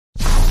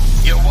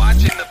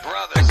watching the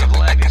Brothers of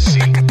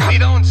Legacy. We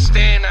don't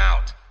stand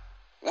out.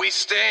 We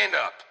stand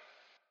up.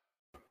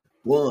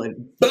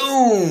 One.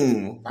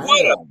 Boom.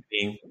 What up,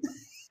 team?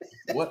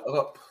 What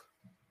up,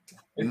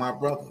 my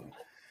brother?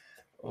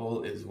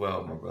 All is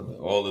well, my brother.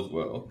 All is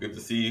well. Good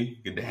to see you.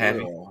 Good to have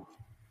you.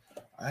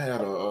 I had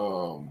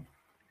to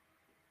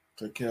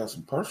take care of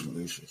some personal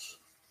issues.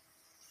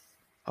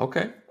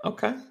 Okay.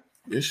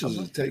 Issues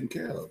is taken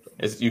care of.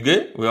 You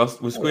good?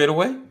 We squared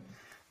away?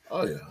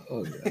 Oh yeah.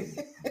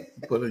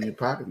 Put it in your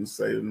pocket and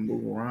save it and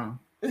move around.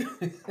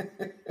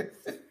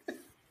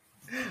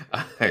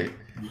 All right.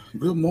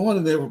 Good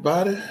morning,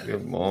 everybody.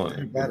 Good morning.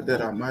 Everybody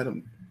that I might have.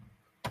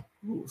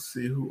 We'll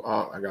see who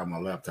are. I got my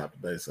laptop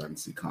today so I can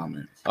see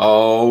comments.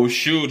 Oh,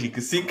 shoot. He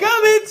can see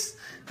comments.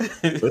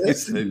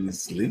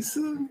 Blessings,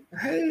 Lisa.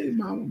 Hey,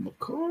 Mama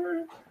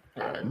McCoy.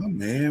 Right. My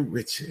man,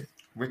 Richard.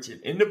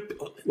 Richard in the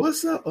building.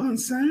 What's up,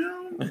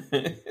 Unsound?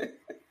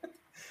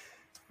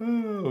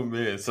 Oh,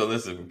 man. So,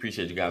 listen, we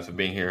appreciate you guys for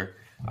being here.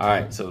 All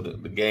right. So,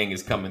 the gang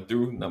is coming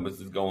through.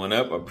 Numbers is going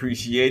up.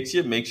 Appreciate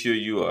you. Make sure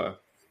you are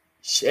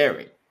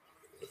sharing.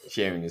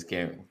 Sharing is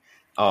caring.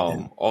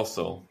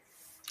 Also,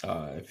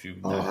 if you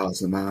all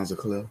hearts and minds are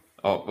clear.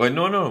 Oh, well,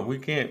 no, we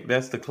can't.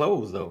 That's the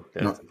close, though.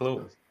 That's the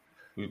close.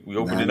 We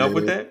open it up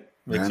with that.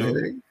 Make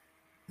sure.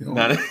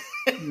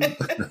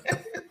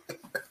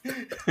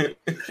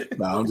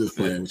 Nah, I'm just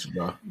playing with you,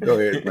 bro. Go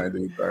ahead, my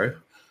dude. Sorry.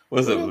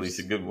 What's up,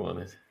 Alicia? Good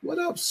morning. What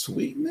up,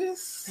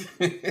 sweetness?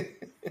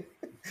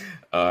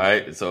 All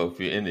right. So if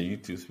you're in the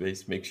YouTube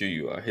space, make sure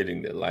you are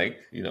hitting the like.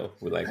 We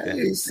like that.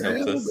 Hey,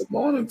 Sam. Good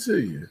morning to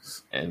you.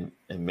 And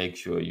make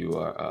sure you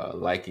are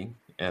liking.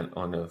 And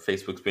on the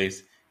Facebook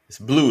space, it's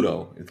blue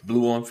though. It's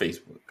blue on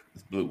Facebook.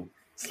 It's blue.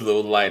 It's a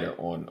little lighter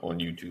on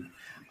YouTube.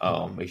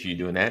 Make sure you're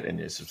doing that and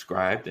you're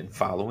subscribed and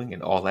following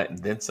and all that and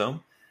then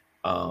some.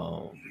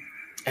 And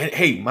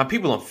hey, my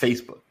people on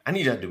Facebook, I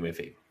need y'all to do me a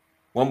favor.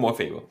 One more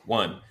favor.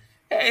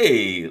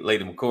 Hey,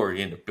 Lady McCory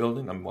in the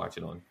building. I'm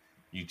watching on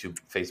YouTube,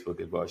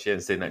 Facebook as well. She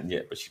hasn't said nothing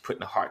yet, but she's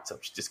putting the hearts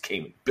up. She just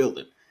came in the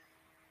building.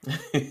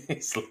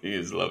 He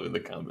is loving the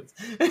comments.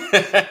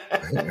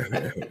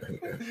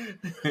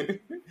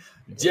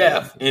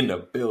 Jeff in the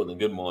building.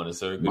 Good morning,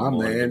 sir. Good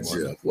morning. Man,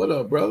 Jeff. What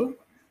up, brother?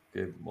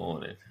 Good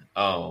morning.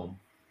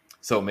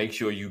 So make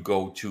sure you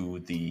go to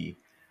the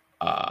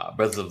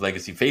Brothers of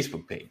Legacy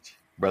Facebook page.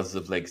 Brothers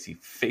of Legacy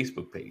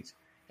Facebook page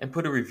and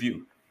put a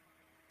review.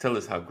 Tell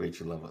us how great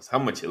you love us, how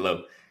much you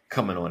love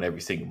coming on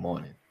every single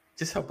morning.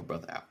 Just help a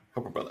brother out.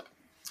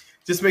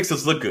 Just makes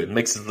us look good.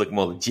 Makes us look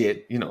more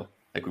legit,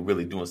 like we're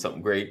really doing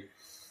something great.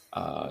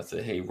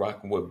 Say, hey,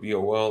 rocking with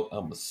BOL.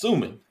 I'm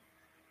assuming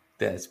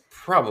that's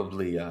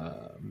probably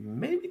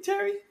maybe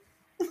Terry.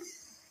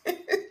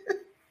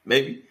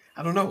 Maybe.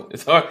 I don't know.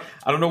 It's hard.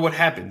 I don't know what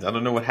happens. I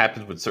don't know what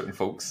happens with certain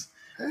folks.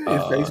 Hey,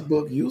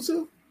 Facebook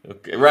user.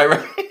 Okay,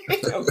 right.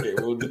 Okay,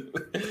 we'll do.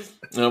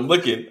 I'm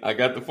looking. I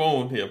got the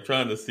phone here. I'm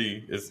trying to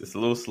see. It's a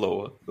little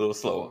slower.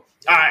 All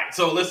right.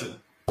 So listen.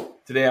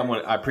 Today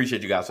I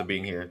appreciate you guys for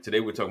being here.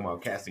 Today we're talking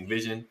about casting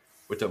vision.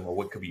 We're talking about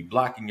what could be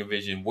blocking your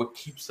vision, what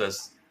keeps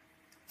us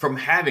from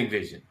having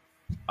vision,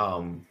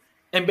 and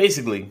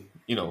basically,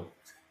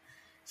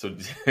 So,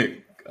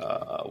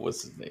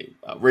 what's his name?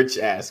 Rich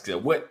asks,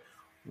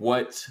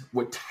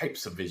 what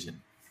types of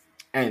vision?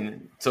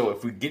 And so,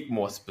 if we get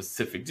more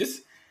specific,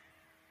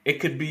 it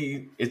could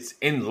be it's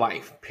in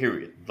life,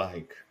 period.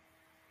 Like,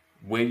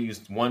 where do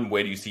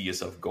you see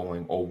yourself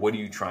going, or what are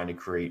you trying to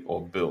create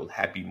or build?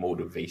 Happy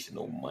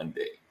Motivational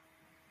Monday.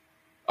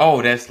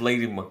 Oh, that's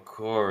Lady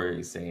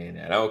McCory saying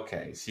that.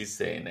 Okay, she's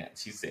saying that.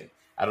 She said,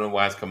 I don't know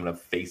why it's coming up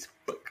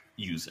Facebook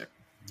user.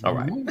 All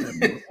right.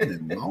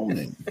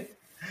 Morning.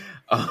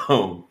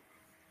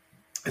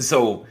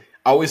 So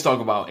I always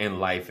talk about in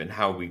life and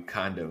how we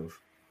kind of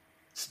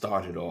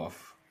started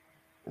off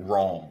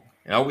wrong.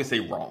 And I always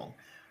say wrong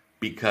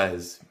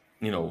because,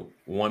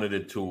 one of the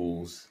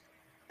tools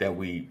that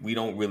we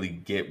don't really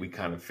get, we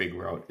kind of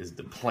figure out is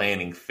the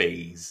planning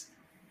phase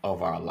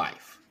of our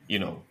life.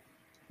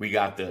 We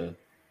got the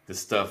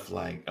stuff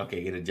like,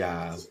 okay, get a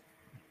job,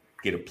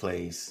 get a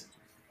place,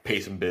 pay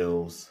some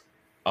bills.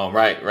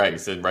 Right. It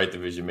said write the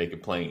vision, make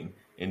it plain.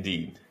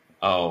 Indeed.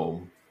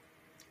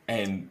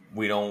 And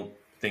we don't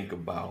think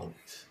about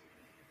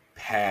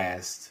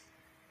past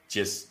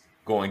just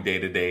going day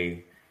to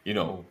day,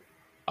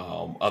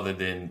 other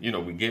than,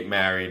 we get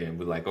married and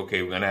we're like,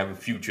 okay, we're going to have a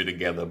future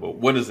together, but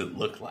what does it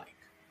look like?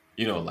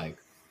 Like,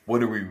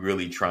 what are we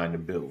really trying to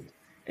build?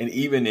 And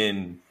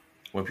even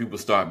when people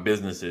start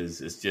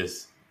businesses, it's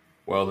just,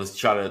 well,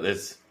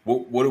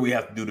 what do we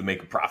have to do to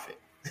make a profit?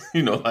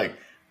 Like,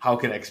 how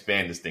can I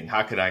expand this thing?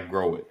 How can I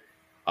grow it?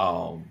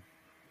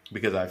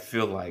 Because I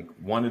feel like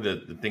one of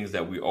the things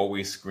that we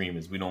always scream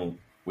is we don't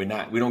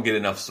get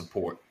enough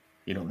support.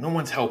 No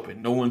one's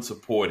helping, no one's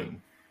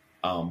supporting.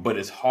 But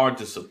it's hard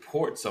to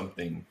support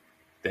something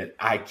that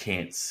I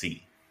can't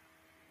see,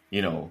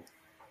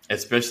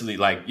 especially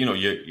like,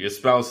 your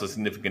spouse or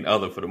significant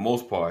other, for the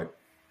most part,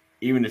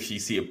 even if she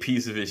see a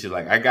piece of it, she's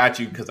like, I got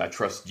you because I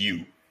trust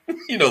you,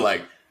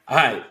 like, all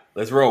right,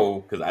 let's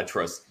roll because I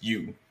trust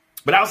you.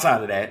 But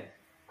outside of that,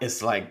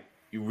 it's like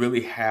you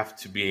really have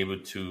to be able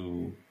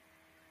to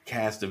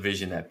cast a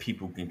vision that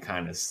people can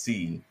kind of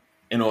see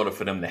in order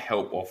for them to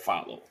help or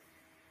follow,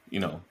 you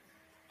know.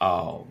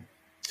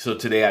 So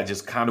today I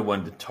just kind of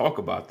wanted to talk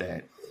about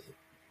that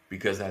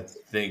because I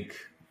think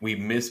we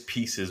miss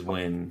pieces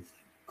when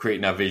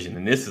creating our vision.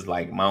 And this is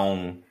like my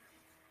own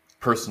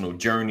personal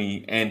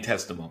journey and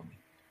testimony,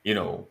 you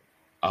know,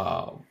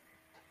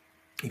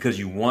 because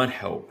you want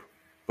help,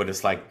 but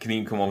it's like, can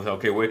you come over and say,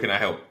 okay, where can I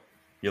help?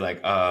 You're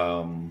like,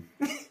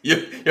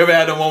 you ever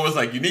had the moments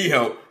like you need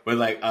help, but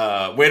like,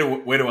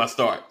 where do I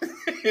start?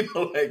 You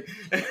know, like,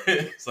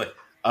 it's like,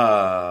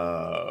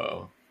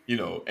 you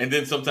know, and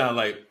then sometimes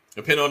like,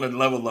 depending on the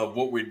level of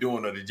what we're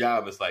doing or the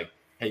job, it's like,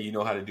 hey, you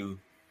know how to do,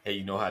 hey,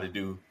 you know how to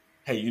do,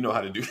 hey, you know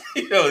how to do,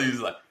 you know, he's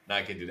like, no,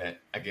 I can do that.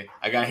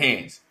 I got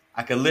hands.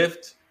 I can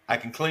lift, I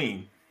can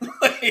clean.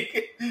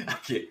 Like,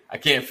 I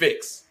can't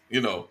fix,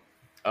 you know.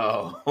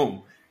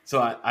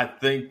 So I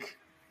think,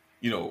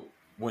 you know,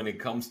 when it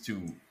comes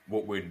to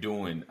what we're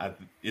doing,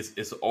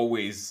 it's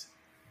always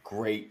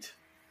great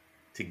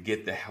to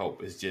get the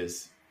help. It's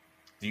just,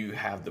 do you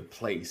have the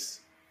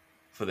place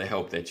for the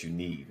help that you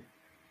need?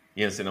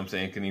 You understand what I'm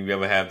saying? Can you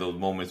ever have those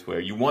moments where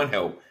you want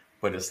help,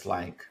 but it's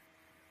like,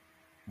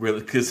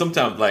 really? Because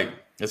sometimes, like,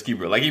 let's keep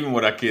it real. Like, even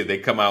with our kids, they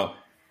come out,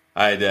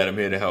 all right, Dad, I'm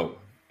here to help.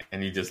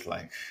 And you just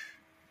like,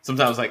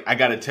 sometimes, like, I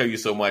got to tell you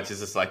so much.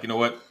 It's just like, you know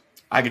what?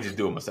 I can just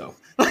do it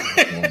myself.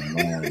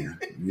 Man.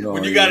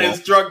 When you got to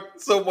instruct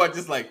so much,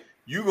 it's like,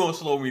 you going to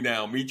slow me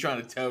down. Me trying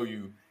to tell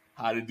you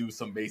how to do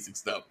some basic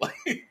stuff. Like,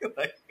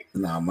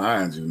 now,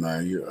 mind you, now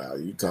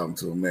you talking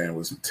to a man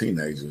with some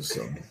teenagers,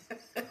 so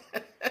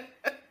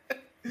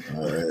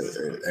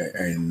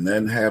ain't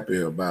nothing happy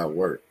about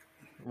work.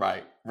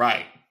 Right.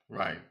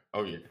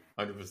 Oh yeah,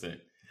 100%.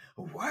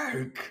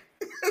 Work,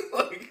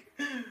 like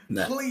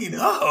clean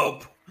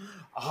up.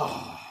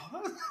 Oh,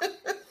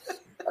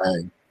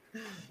 hey,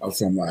 I'm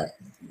talking about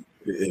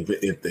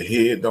if the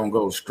head don't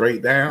go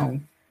straight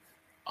down,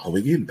 are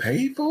we getting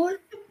paid for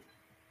it?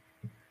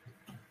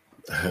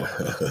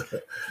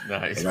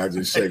 Nice. And I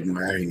just shake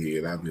my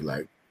head. I'd be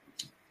like,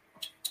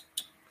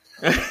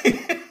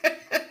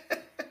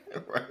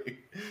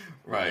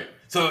 right.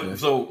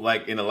 So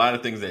like in a lot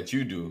of things that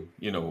you do,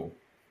 you know,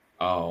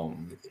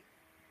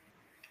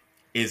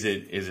 is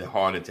it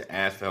harder to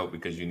ask for help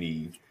because you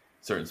need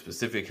certain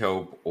specific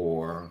help,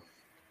 or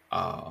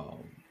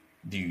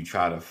do you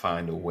try to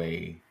find a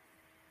way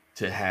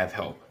to have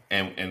help?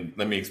 And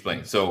let me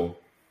explain. So,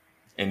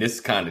 and this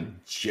kind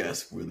of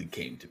just really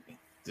came to me.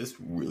 This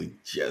really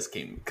just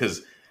came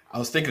because I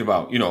was thinking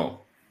about, you know,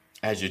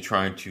 as you're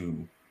trying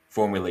to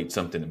formulate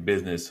something in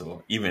business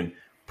or even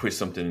push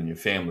something in your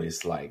family,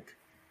 it's like,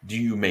 do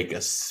you make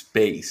a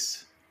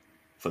space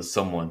for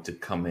someone to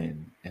come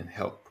in and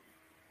help?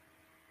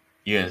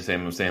 You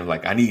understand what I'm saying?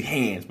 Like, I need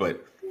hands,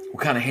 but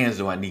what kind of hands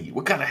do I need?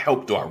 What kind of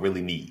help do I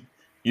really need?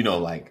 You know,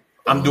 like,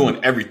 I'm doing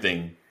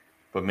everything,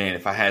 but man,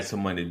 if I had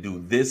someone to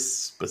do this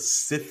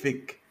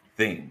specific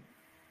thing,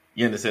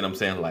 you understand what I'm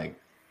saying? Like,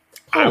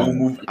 I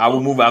will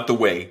move out the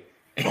way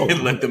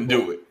and let them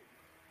do it.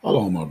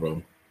 Hold on, my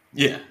brother.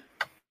 Yeah.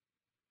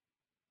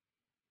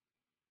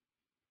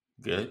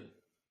 Good.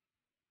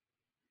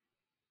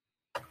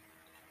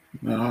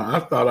 Now, I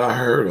thought I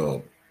heard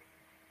a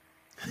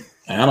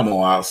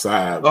animal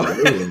outside or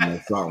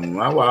something.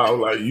 I was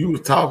like, you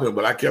was talking,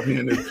 but I kept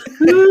hearing this.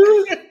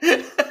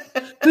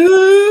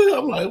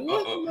 I'm like,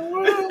 what in the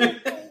world?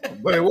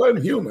 But it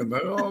wasn't human.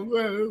 You know what I'm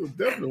saying? It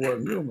definitely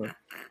wasn't human.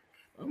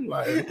 I'm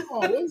like, oh,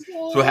 what's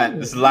going on?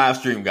 This is a live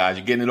stream, guys.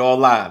 You're getting it all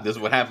live. This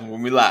is what happens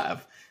when we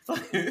live.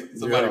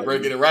 Somebody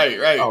breaking it right.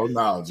 Oh,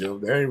 no, Jim.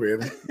 They ain't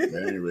ready.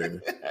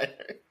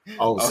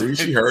 Oh, see,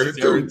 she heard it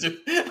too.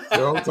 You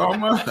know what I'm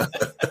talking about?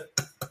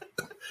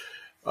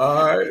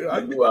 All right.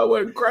 I knew I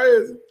wasn't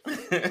crazy.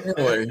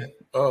 Anyway,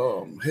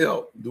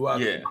 help. Do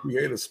I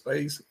create a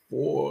space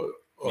for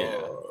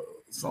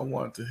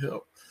someone to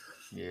help?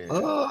 Yeah.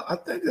 I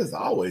think there's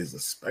always a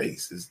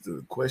space.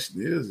 The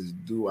question is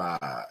do I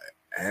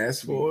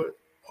ask for it,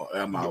 or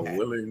am I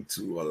willing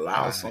to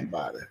allow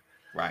somebody?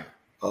 Right.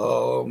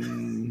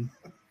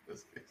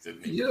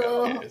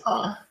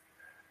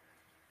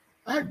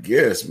 I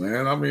guess,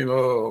 man. I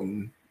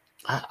mean,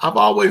 I've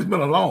always been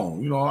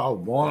alone. You know, I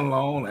was born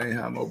alone. I ain't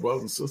have no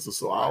brothers and sisters,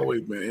 so I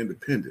always been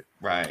independent.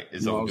 Right.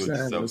 You know what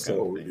I'm saying?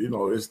 So, you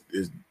know, it's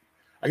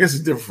I guess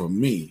it's different for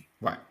me.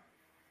 Right.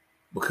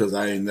 Because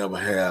I ain't never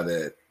had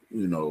that,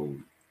 you know,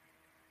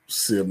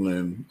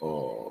 sibling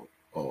or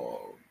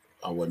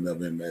I was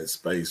never in that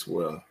space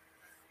where,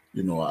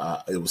 you know,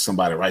 it was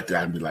somebody right there.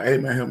 I'd be like, hey,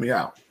 man, help me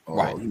out.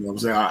 Right. You know what I'm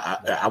saying?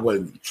 I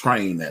wasn't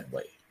trained that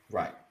way.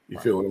 Right. You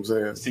feel what I'm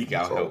saying? Seek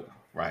out help.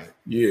 Right.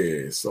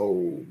 Yeah.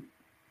 So,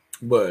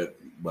 but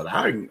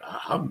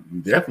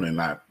I'm definitely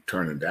not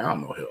turning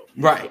down no help.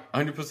 Right.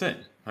 100%.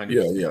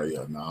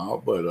 Yeah.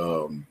 No, but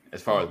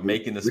as far as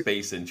making a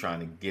space and trying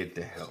to get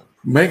the help.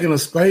 Making a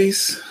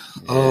space.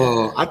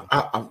 I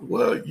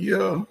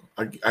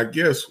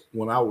guess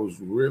when I was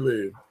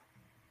really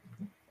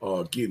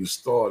getting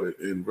started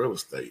in real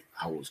estate,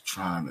 I was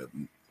trying to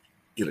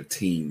get a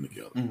team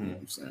together. You know what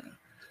I'm saying?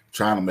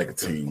 Trying to make a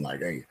team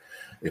like, hey,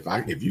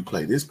 if you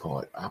play this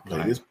part, I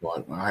play this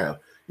part. I have,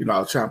 I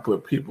was trying to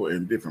put people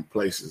in different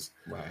places,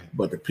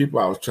 but the people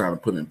I was trying to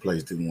put in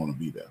place didn't want to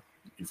be there.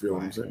 You feel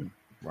what I'm saying?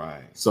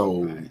 Right.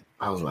 So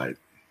I was like,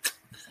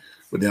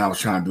 but then I was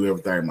trying to do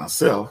everything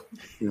myself.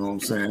 You know what I'm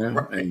saying?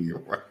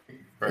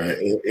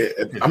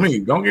 I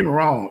mean, don't get me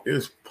wrong,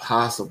 it's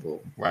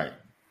possible. Right.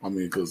 I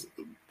mean, because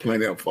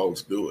plenty of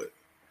folks do it.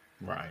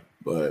 Right.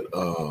 But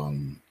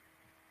to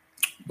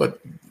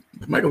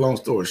make a long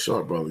story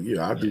short, brother,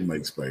 I do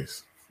make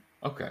space.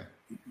 Okay.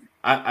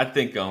 I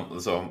think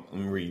so let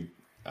me read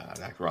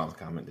Dr. Rollins'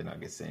 comment, then I'll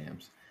get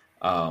Sam's.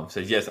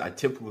 Says, yes, I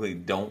typically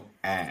don't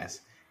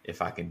ask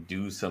if I can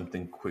do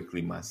something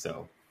quickly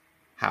myself.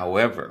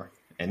 However,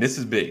 and this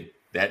is big,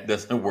 that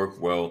doesn't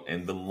work well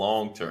in the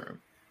long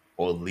term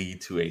or lead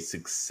to a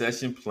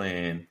succession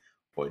plan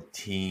or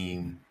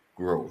team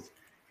growth.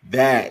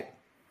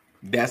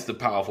 That's the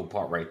powerful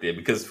part right there,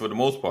 because for the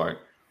most part,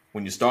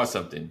 when you start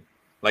something,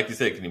 like you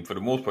said, Kaneem, for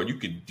the most part, you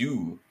could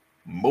do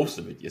most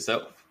of it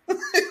yourself.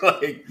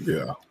 But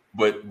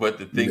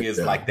the thing is,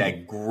 like,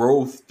 that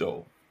growth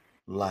though,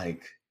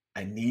 like,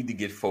 I need to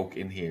get folk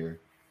in here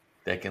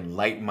that can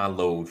lighten my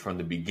load from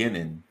the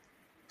beginning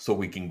so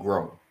we can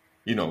grow.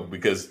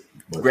 Because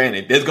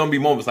granted, there's gonna be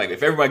moments like,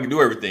 if everybody can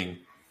do everything,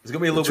 there's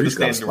gonna be a little bit of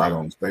standing around.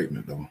 On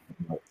statement though.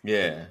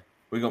 Yeah.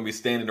 We're gonna be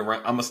standing around.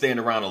 I'm gonna stand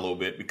around a little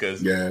bit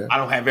because I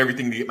don't have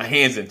everything to get my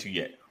hands into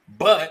yet.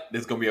 But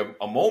there's gonna be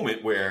a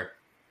moment where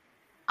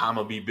I'm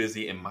gonna be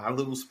busy in my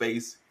little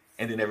space,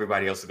 and then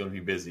everybody else is gonna be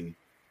busy,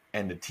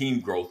 and the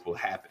team growth will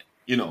happen.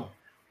 And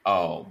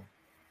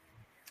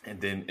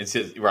then it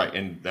says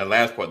and that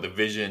last part, the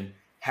vision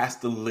has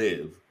to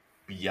live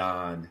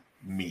beyond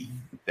me.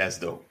 That's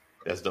dope.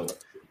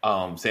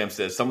 Sam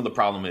says some of the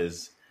problem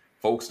is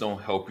folks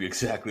don't help you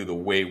exactly the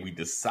way we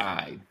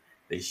decide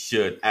they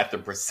should at the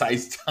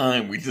precise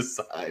time we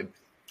decide.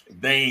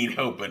 They ain't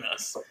helping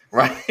us,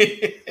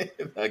 right?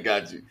 I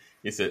got you.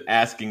 He said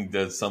asking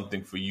does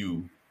something for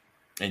you,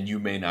 and you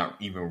may not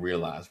even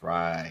realize.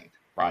 Right.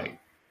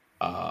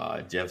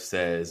 Jeff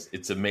says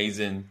it's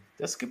amazing.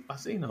 Let's skip. I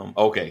seen him.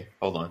 Okay,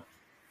 hold on.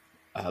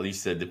 Ali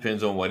said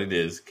depends on what it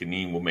is.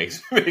 Kaneem will make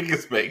a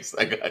space.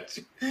 I got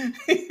you.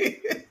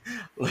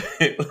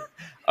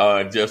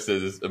 Jeff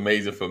says it's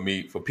amazing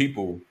for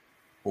people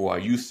who are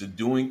used to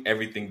doing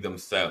everything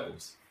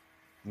themselves.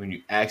 When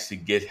you actually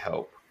get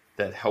help,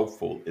 that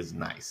helpful is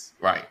nice.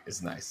 Right.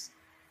 It's nice.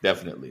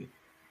 Definitely.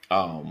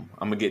 I'm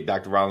going to get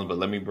Dr. Rollins, but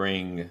let me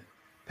bring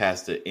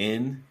Pastor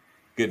in.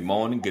 Good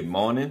morning. Happy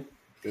Monday.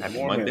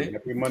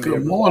 Happy Monday.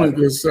 Good morning,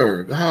 good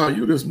sir. How are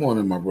you this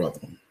morning, my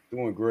brother?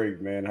 Doing great,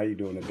 man. How you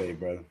doing today,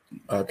 brother?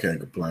 I can't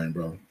complain,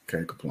 brother.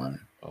 Can't complain.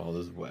 All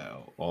is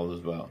well.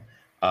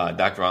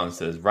 Dr. Rollins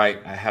says, right,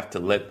 I have to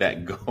let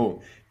that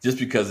go. Just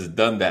because it's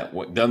done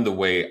the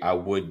way I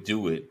would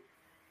do it,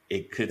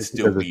 it could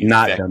still be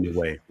not effective. Done the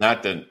way.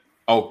 Not done.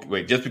 Oh,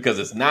 wait, just because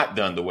it's not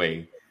done the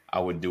way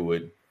I would do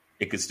it,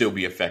 it could still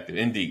be effective.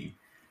 Indeed.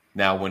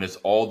 Now, when it's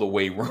all the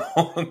way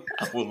wrong,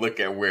 I will look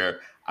at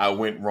where I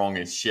went wrong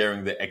and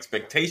sharing the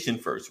expectation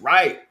first.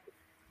 Right.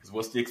 Because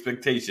what's the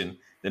expectation?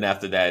 Then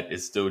after that,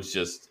 it's still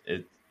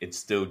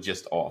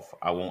just off.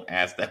 I won't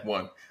ask that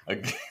one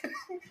again.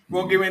 You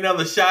won't give me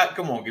another shot?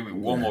 Come on, give me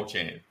one more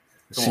chance.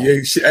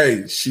 She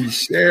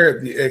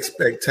shared the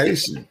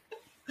expectation,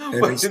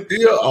 and it's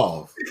still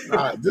off.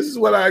 This is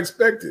what I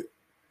expected.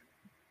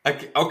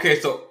 Okay,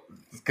 so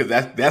because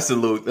that's a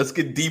little. Let's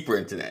get deeper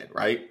into that,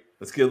 right?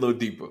 Let's get a little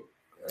deeper.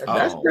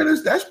 That's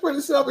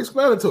pretty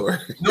self-explanatory.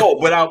 No,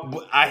 but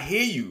I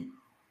hear you.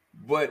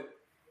 But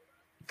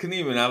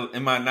Kaneem,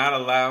 am I not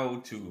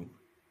allowed to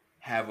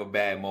have a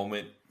bad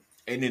moment?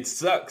 And it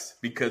sucks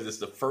because it's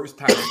the first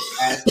time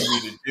you're asking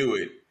me to do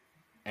it,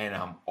 and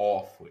I'm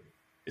off with it.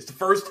 It's the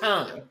first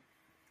time,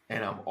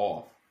 and I'm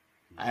off.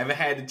 I haven't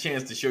had the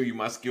chance to show you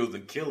my skills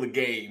and kill the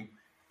game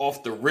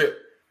off the rip,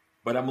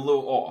 but I'm a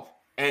little off.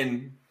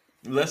 And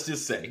let's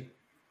just say,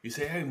 you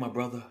say, hey, my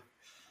brother,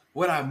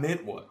 what I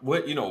meant was,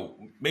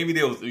 maybe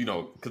there was,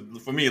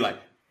 because for me, like,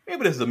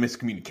 maybe there's a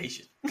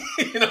miscommunication.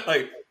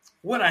 Like,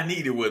 what I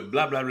needed was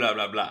blah, blah, blah,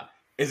 blah, blah.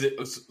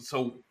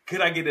 So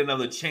could I get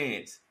another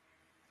chance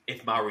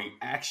if my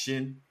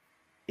reaction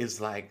is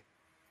like,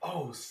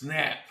 oh,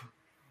 snap,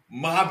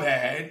 my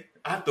bad.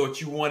 I thought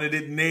you wanted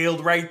it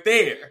nailed right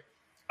there.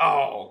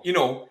 Oh,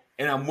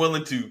 and I'm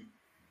willing to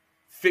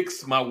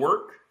fix my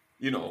work,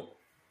 and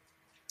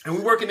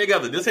we're working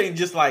together. This ain't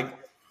just like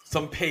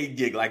some paid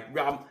gig. Like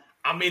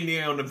I'm in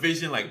there on the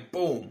vision, like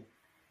boom.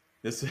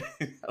 This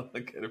I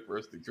look at it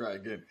first to try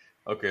again.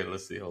 Okay,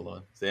 let's see. Hold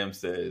on. Sam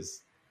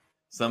says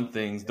some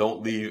things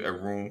don't leave a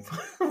room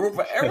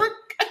for error.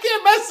 I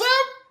can't mess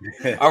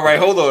up. All right,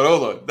 hold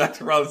on.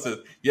 Dr. Rollins says,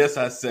 yes,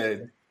 I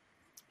said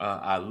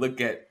I look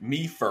at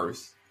me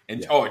first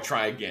and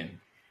try again.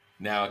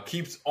 Now it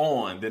keeps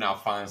on, then I'll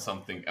find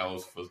something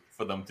else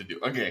for them to do.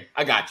 Okay,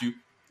 I got you.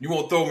 You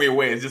won't throw me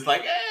away. It's just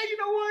like, hey, you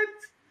know what?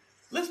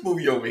 Let's move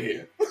you over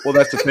here. Well,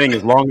 that's the thing.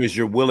 As long as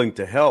you're willing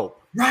to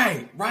help,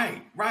 Right.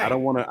 I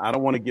don't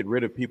want to get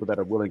rid of people that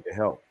are willing to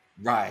help.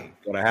 Right.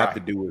 What I have to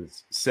do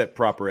is set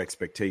proper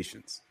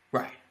expectations.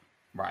 Right.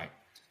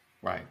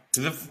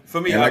 Because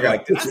for me, and I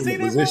got to like, put you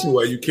in a position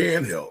where you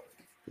can help.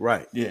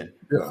 Right. Yeah.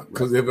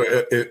 Because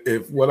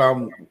if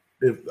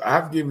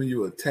I've given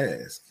you a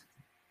task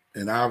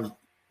and I've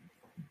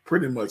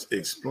pretty much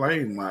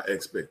explained my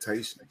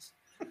expectations,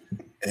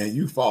 and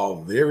you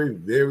fall very,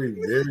 very,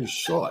 very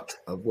short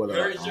of what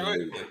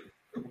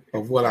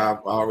I've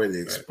already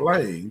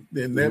explained,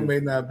 then that may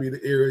not be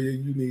the area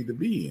you need to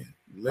be in.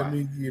 Let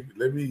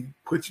me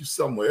put you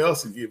somewhere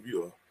else and give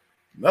you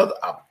another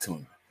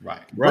opportunity.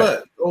 Right.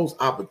 But those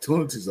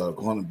opportunities are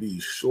going to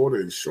be shorter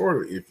and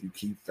shorter if you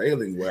keep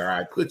failing where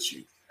I put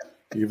you.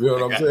 You feel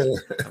what I'm saying?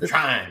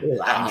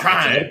 I'm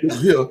trying.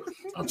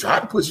 I'm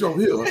trying to put you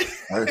over here.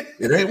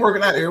 It ain't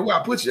working out here. Where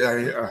I put you out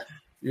here.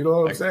 You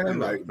know what I'm saying?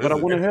 Like, but I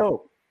want to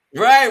help.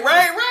 Right.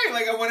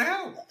 Like, I want to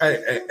help.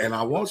 Hey, and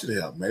I want you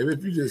to help. Maybe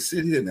if you just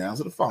sit here and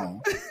answer the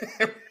phone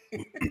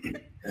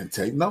and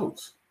take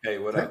notes. Hey,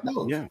 what take up?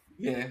 Notes.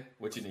 Yeah.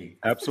 What you need?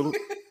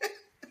 Absolutely.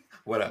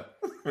 What up?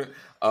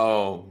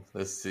 Oh,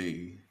 let's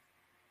see.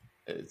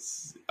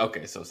 It's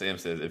okay. So Sam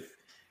says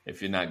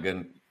if you're not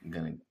getting is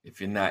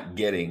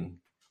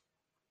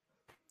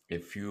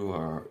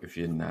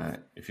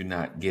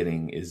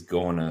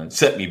gonna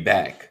set me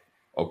back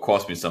or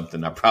cost me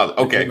something, I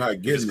probably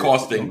if it's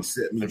costing.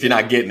 If you're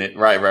not getting it,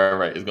 right,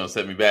 it's gonna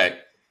set me back.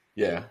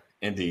 Yeah,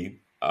 indeed.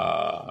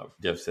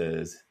 Jeff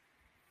says,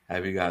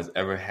 have you guys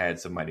ever had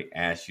somebody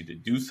ask you to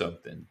do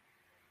something,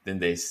 then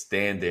they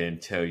stand there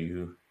and tell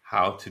you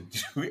how to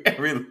do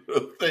every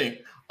little thing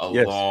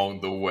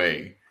along the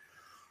way?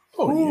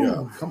 Oh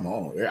yeah, come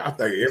on. I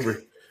think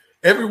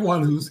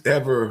everyone who's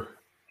ever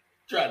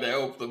tried to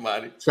help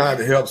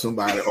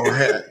somebody or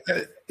had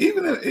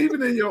even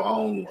in your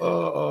own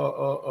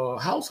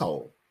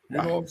household. You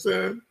know what I'm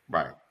saying?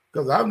 Right.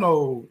 Because I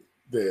know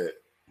that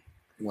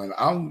when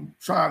I'm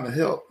trying to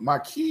help my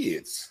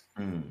kids,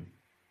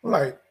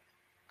 like,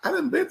 I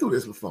done been through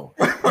this before.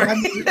 I'm like,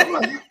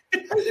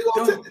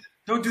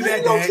 don't do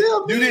that, Dad.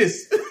 Do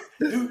this.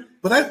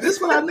 But this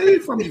is what I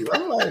need from you.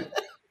 I'm like,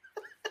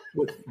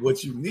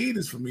 what you need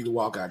is for me to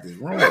walk out this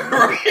room. That's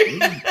what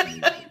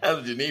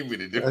you need me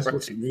to do. That's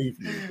what you need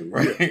for me to do.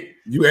 Right.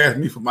 You asked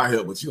me for my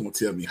help, but you don't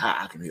tell me how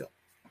I can help.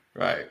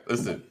 Right.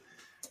 Listen,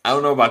 I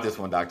don't know about this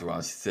one, Dr.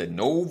 Ron. She said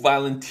no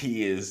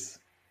volunteers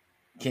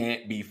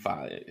can't be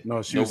fired.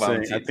 No, she was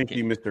saying, I think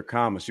you missed her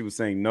comma. She was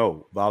saying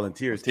no,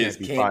 volunteers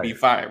can't be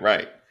fired.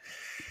 Right.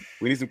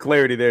 We need some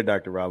clarity there,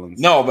 Dr. Rollins.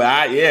 No,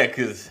 but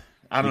because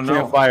I don't know. You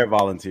can't fire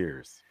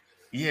volunteers.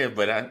 Yeah,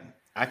 but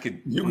I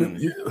could. You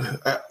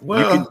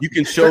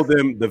can show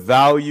them the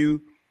value,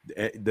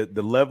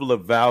 the level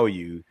of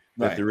value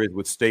that there is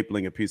with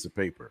stapling a piece of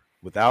paper.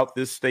 Without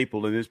this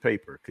staple in this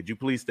paper, could you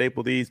please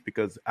staple these?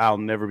 Because I'll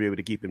never be able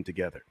to keep them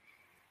together.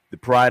 The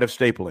pride of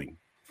stapling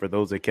for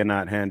those that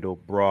cannot handle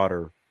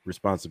broader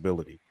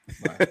responsibility.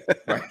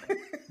 Right.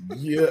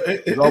 Yeah,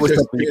 it's always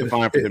something you can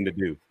find for them to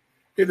do.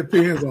 It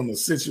depends on the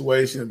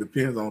situation. It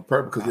depends on the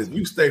purpose. Because if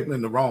you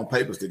stapling the wrong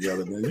papers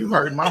together, then you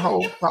hurt my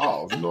whole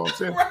cause. You know what I'm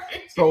saying?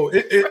 Right. So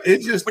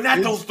it just. But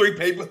not those three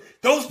papers.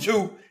 Those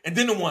two, and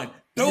then the one.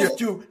 Those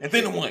two, and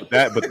then the one.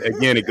 But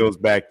again, it goes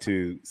back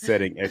to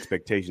setting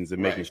expectations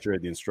and making sure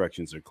the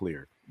instructions are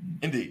clear.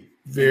 Indeed.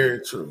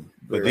 Very true.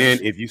 But then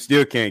if you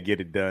still can't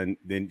get it done,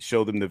 then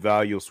show them the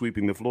value of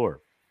sweeping the floor.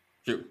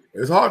 True.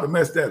 It's hard to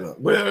mess that up.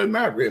 Well,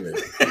 not really.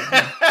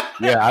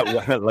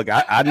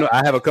 I know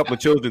I have a couple of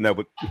children that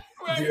would.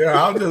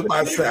 Yeah, I was just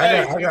about to say,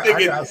 I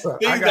got some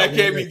things that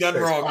can't be done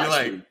wrong. You're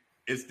like,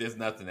 there's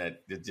nothing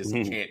that just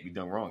can't be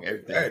done wrong.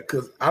 Everything.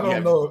 Because I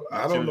don't know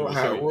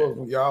how it was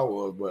when y'all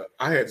was, but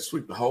I had to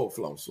sweep the whole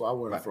floor. So I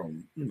went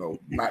from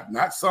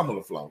not some of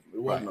the floor.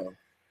 It wasn't.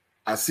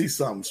 I see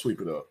something, sweep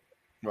it up.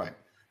 Right.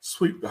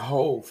 Sweep the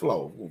whole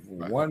floor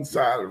from one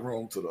side of the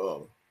room to the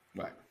other.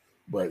 Right.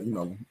 But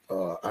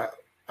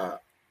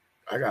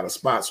I got a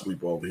spot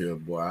sweeper over here,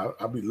 boy.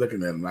 I'll be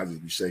looking at him and I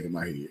just be shaking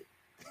my head.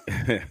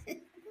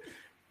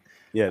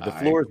 Yeah, the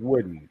floor is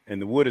wooden and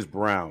the wood is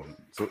brown.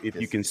 So if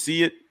you can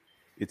see it,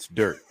 it's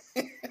dirt.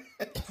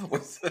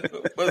 What's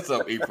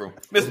up, Ephraim?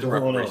 Mr.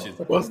 Reparations.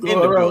 What's going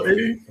on,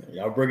 E?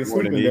 Y'all bring it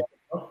sweeping down.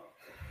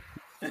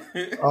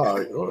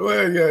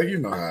 Well, yeah, you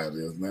know how it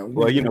is, man.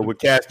 Well, we're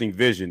casting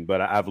vision,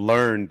 but I've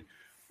learned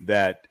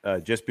that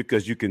just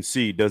because you can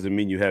see doesn't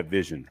mean you have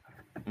vision.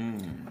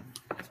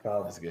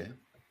 That's good.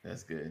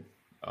 That's good.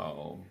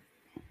 Oh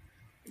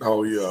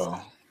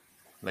yeah.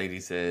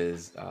 Lady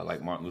says,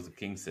 like Martin Luther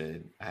King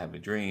said, I have a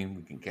dream.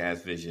 We can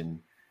cast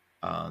vision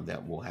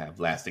that will have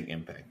lasting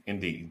impact.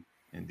 Indeed.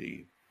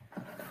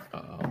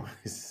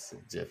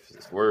 Jeff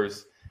is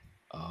worse.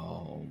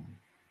 Like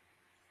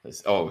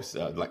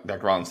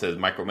Dr. Rollins says,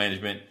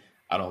 micromanagement.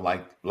 I don't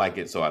like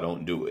it, so I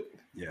don't do it.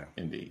 Yeah.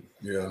 Indeed.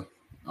 Yeah.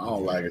 I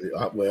don't like it.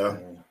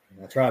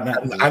 I try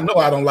not to. I know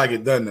I don't like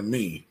it done to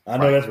me. I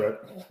know that's right.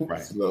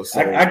 Right. So,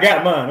 I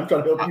got mine. I'm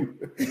trying to help you.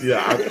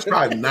 Yeah, I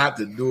try not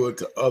to do it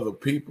to other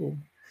people.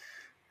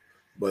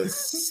 But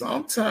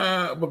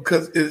sometimes,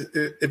 because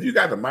if you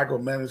got to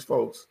micromanage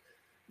folks,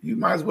 you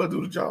might as well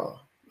do the job.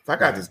 If I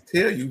got to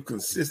tell you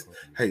consistent,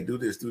 hey, do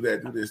this, do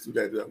that, do this, do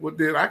that, do that. Well,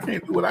 then I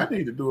can't do what I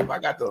need to do if I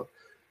got to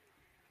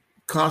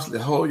constantly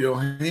hold your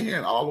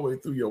hand all the way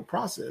through your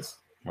process.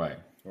 Right.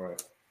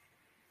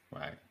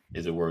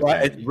 Is it worth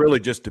well, it really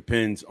just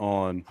depends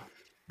on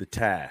the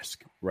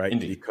task, right?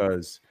 Indeed.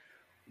 Because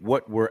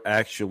what we're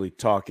actually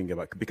talking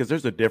about, because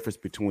there's a difference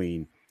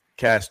between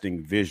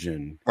casting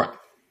vision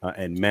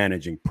and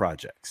managing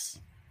projects.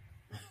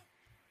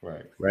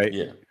 Right.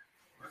 Yeah.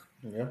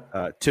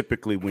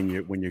 Typically, when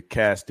you're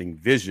casting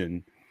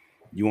vision,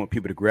 you want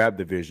people to grab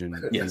the vision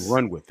and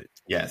run with it.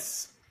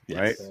 Yes.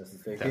 Right.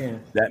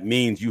 That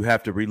means you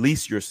have to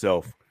release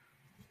yourself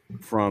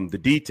from the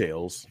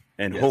details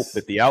and hope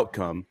that the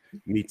outcome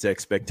meets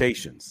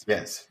expectations.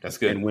 Yes, that's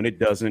good. And when it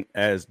doesn't,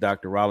 as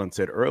Dr. Rollins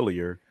said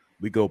earlier,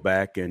 we go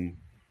back and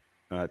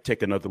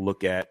take another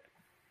look at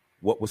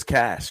what was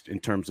cast in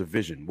terms of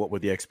vision. What were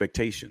the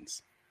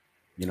expectations?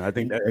 You know, I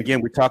think that, again,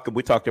 we talked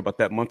about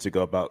that months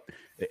ago about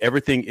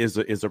everything is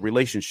a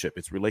relationship.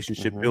 It's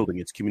relationship building.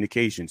 It's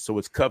communication. So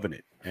it's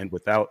covenant. And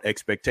without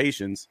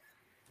expectations,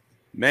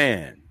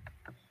 man,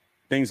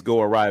 things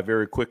go awry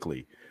very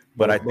quickly.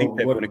 But I think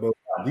that when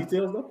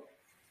details though.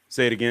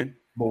 Say it again.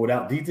 But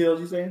without details,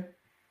 you saying?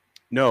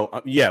 No,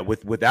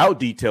 without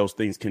details,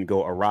 things can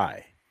go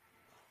awry.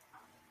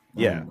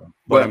 Yeah,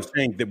 but I'm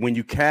saying that when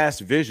you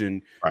cast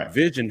vision,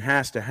 vision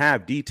has to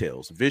have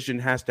details. Vision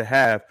has to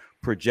have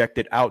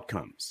projected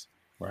outcomes.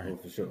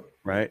 Right, for sure.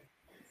 Right,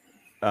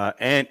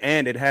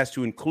 and it has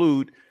to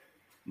include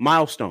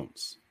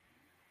milestones.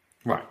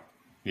 Right.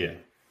 Yeah.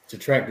 To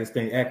track this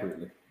thing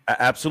accurately.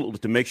 Absolutely,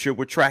 to make sure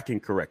we're tracking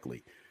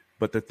correctly.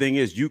 But the thing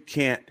is, you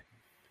can't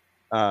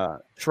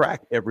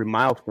track every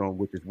milestone,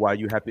 which is why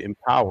you have to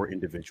empower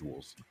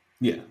individuals.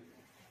 Yeah,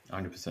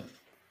 100%.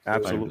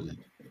 Absolutely. 100%.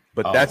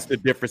 But that's the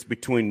difference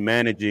between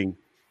managing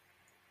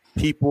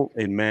people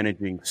and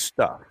managing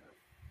stuff.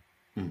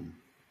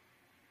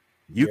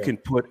 You can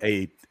put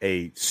a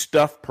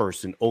stuff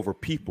person over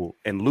people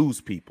and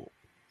lose people.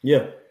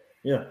 Yeah.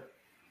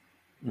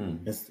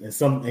 And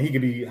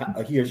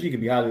he or she could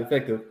be highly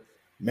effective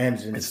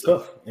managing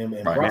stuff and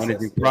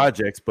managing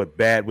projects, but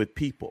bad with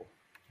people.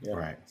 Yeah.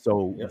 Right.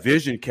 So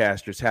vision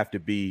casters have to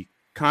be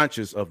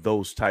conscious of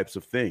those types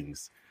of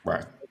things.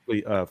 Right.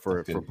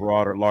 For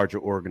broader, larger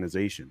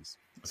organizations.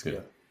 That's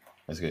good.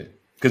 That's good.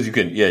 Because you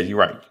can, you're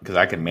right. Because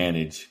I can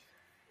manage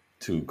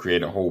to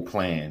create a whole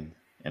plan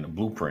and a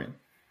blueprint,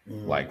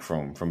 like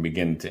from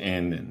beginning to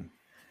end,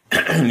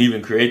 and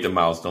even create the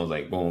milestones.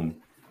 Like, boom,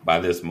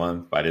 by this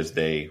month, by this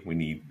day, we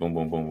need boom,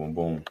 boom, boom, boom,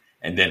 boom,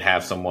 and then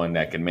have someone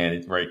that can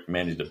manage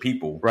the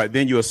people. Right.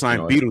 Then you assign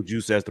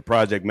Beetlejuice as the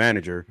project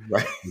manager.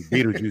 Right.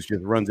 Beetlejuice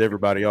just runs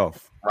everybody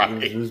off.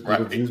 Beetlejuice.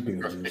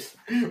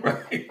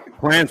 Right.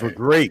 Plans were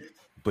great,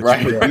 but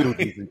you put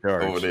Beetlejuice in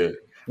charge. Over there.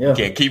 Yeah. We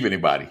can't keep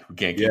anybody. We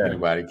can't keep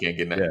anybody. Can't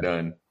get nothing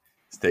done.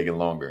 It's taking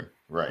longer.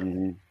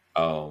 Right.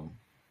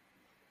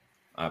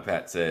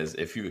 Pat says,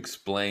 if you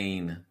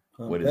explain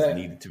what is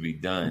needed to be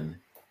done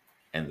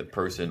and the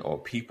person or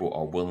people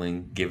are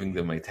willing, giving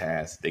them a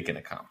task they can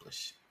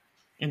accomplish.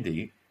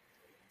 Indeed.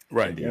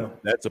 Right. Indeed. Yeah.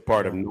 That's a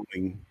part of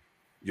knowing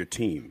your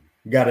team.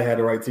 You got to have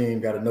the right team.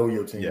 Got to know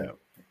your team.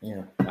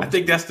 Yeah. I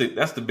think that's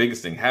the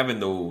biggest thing, having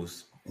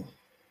those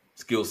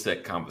skill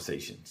set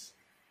conversations.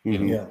 You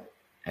know?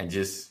 And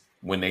just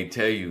when they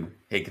tell you,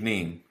 hey,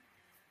 Kaneem,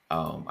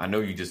 I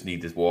know you just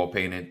need this wall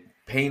painted.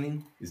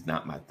 Painting is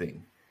not my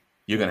thing.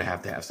 You're going to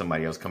have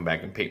somebody else come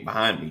back and paint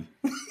behind me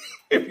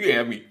if you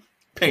have me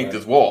paint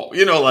this wall.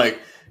 Like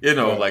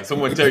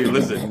someone tell you,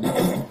 listen,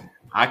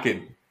 I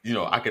can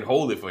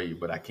hold it for you,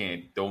 but I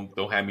can't.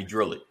 Don't have me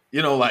drill it.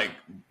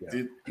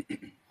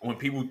 When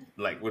people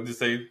what did they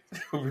say?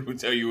 When people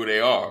tell you who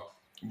they are,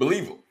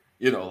 believe them.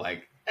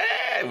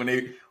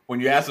 When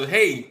you ask them,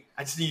 hey,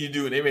 I just need you to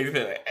do it, they may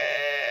feel like,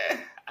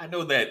 I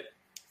know that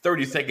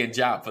 30-second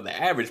job for the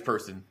average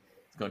person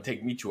is going to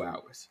take me 2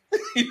 hours.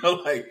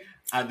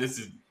 This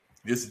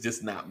is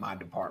just not my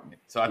department.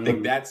 So I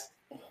think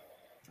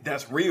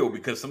that's real,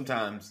 because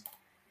sometimes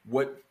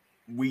what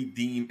we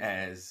deem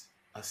as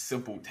a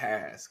simple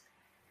task,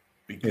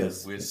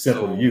 because we're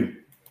so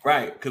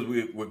right, because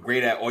we're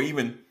great at, or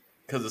even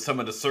because of some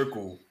of the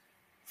circle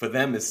for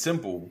them is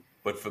simple,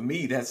 but for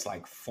me that's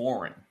like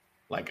foreign.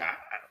 Like I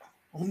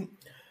don't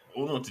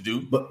know what to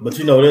do. But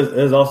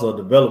there's also a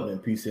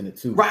development piece in it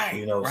too.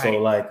 Right. So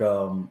like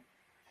I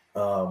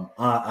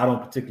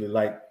don't particularly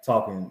like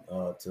talking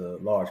to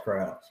large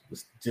crowds.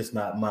 It's just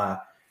not my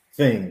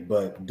thing.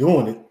 But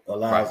doing it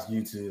allows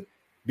you to,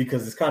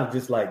 because it's kind of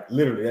just like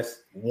literally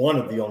that's one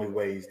of the only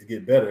ways to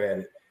get better at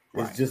it.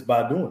 It's just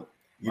by doing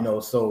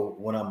it. So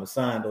when I'm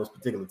assigned those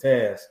particular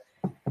tasks,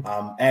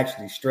 I'm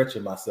actually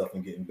stretching myself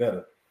and getting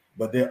better.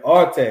 But there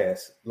are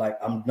tasks like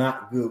I'm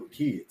not good with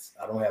kids.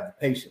 I don't have the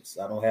patience.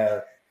 I don't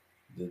have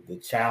the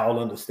child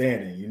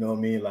understanding. You know what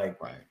I mean? Like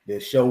their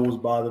shows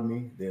bother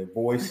me. Their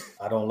voice,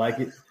 I don't like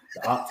it.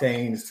 The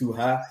octane is too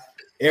high.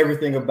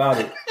 Everything about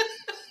it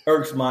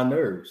irks my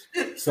nerves.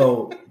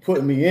 So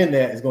putting me in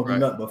that is going to be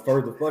nothing but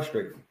further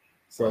frustrating.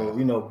 So,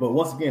 but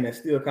once again, that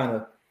still kind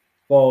of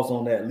falls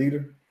on that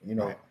leader,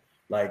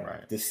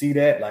 to see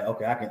that, like,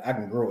 okay, I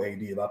can grow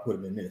AD if I put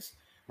him in this.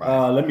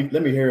 Let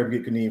me hear him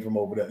get Kaneem from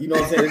over there. You know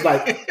what I'm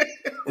saying?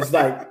 It's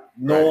like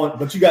knowing,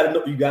 but you got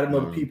to know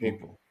the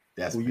people.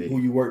 That's who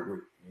you work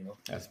with.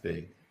 That's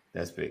big.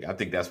 That's big. I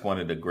think that's one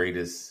of the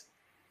greatest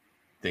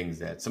things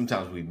that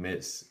sometimes we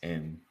miss,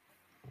 and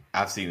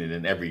I've seen it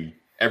in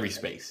every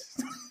space,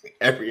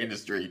 every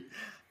industry.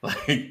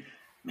 Like,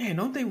 man,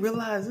 don't they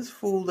realize this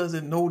fool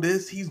doesn't know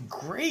this? He's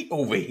great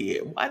over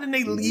here. Why didn't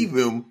they leave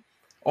him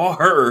or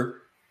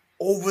her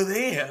over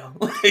there?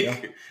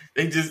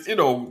 They just,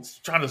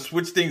 trying to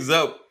switch things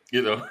up.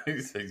 He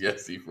said,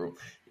 yes, Ephraim.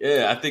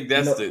 Yeah, I think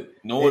that's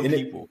knowing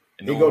people.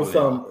 It goes to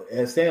something,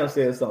 as Sam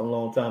said something a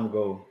long time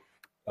ago,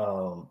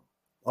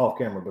 off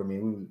camera, but I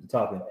mean, we were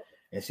talking,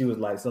 and she was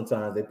like,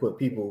 sometimes they put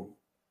people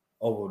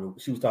over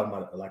she was talking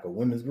about like a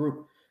women's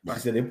group. She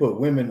said they put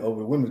women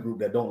over the women's group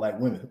that don't like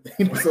women.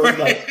 So it's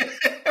like,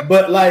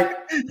 but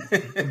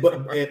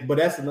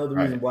that's another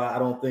reason why I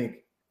don't think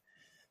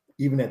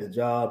even at the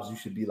jobs you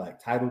should be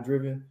like title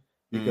driven,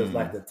 because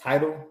like the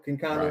title can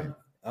kind of.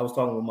 I was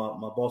talking with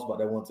my boss about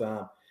that one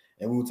time,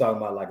 and we were talking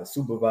about like a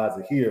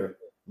supervisor here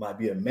might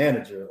be a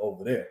manager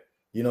over there.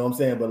 You know what I'm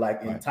saying? But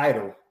like in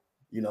title,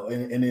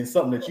 and then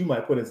something that you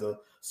might put as a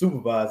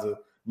supervisor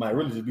might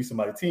really just be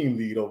somebody team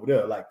lead over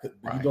there. Like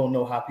you don't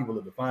know how people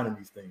are defining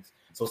these things.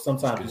 So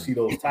sometimes you see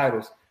those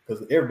titles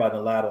because everybody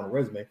lied on a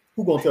resume.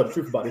 Who gonna tell the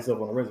truth about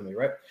themselves on a resume,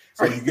 right?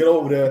 So you get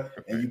over there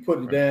and you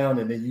put it down,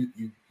 and then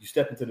you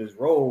step into this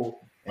role,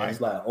 and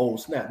it's like, oh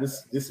snap,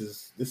 this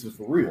is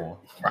for real.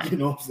 You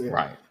know what I'm saying?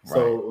 Right.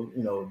 So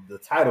the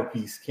title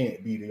piece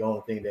can't be the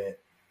only thing that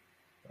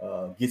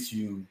gets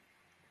you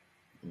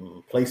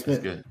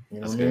placement. That's good. You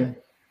know what I mean?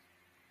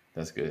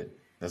 That's good.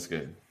 That's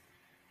good.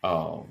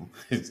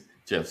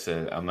 Jeff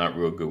said, I'm not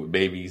real good with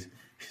babies.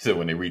 He said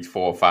when they reach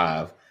 4 or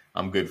 5,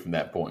 I'm good from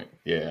that point.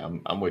 Yeah,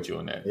 I'm with you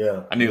on that.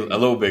 Yeah. I need a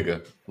little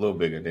bigger.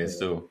 They're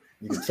still.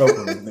 You can choke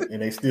them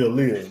and they still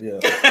live. Yeah.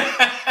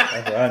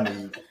 That's what I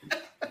need.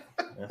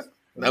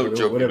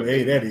 Whatever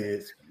age that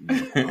is.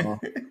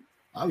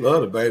 I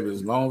love the baby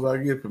as long as I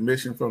get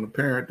permission from the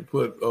parent to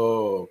put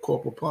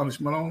corporal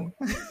punishment on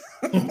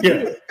them.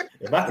 Yeah.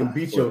 If I can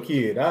beat your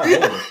kid,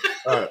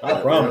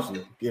 I promise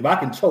you. If I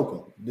can choke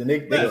them, then they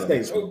can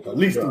stay for at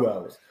least 2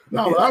 hours.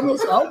 No,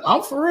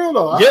 I'm for real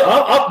though.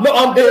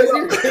 I'm dead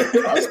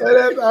serious. I say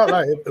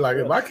that like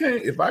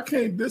if I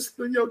can't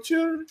discipline your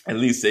children, at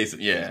least say some.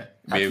 Yeah,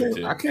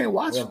 I can't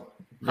watch them.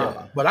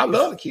 Yeah. But I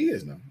love the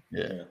kids now.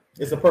 Yeah,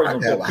 it's a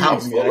personal. I have a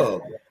house full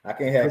of them. I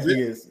can't have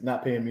kids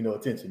not paying me no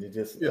attention. It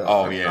just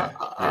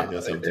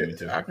that's something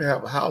too. I can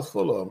have a house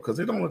full of them because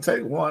it don't want to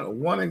take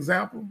one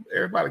example.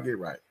 Everybody get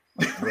right.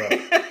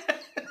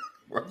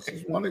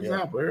 Just one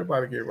example.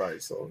 Everybody get right.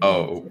 So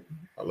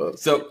I love it.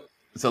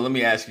 So let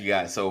me ask you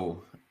guys.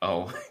 So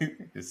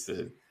it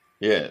said,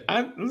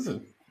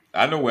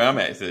 I know where I'm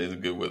at. It said it's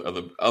good with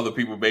other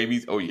people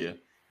babies. Oh yeah,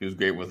 he was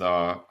great with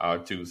our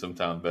two.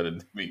 Sometimes better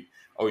than me.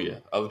 Oh yeah,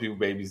 other people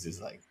babies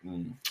is like.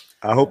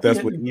 I hope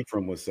that's what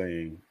Ephraim was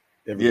saying.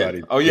 Everybody.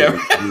 Yeah. Oh yeah.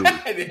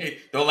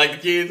 Don't like the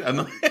kids. I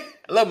know. I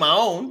love my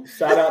own.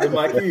 Shout out to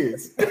my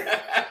kids.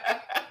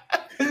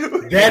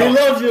 Daddy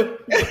loves you.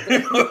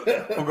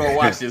 We're gonna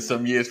watch this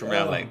some years from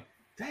now. Like,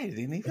 Daddy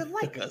didn't even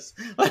like us.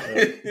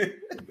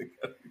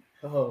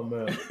 Oh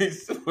man.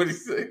 What he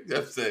said?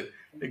 Jeff said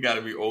they got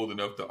to be old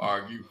enough to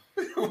argue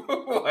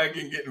before I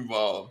can get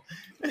involved.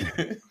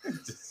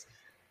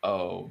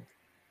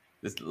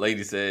 This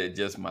lady said,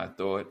 just my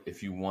thought.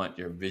 If you want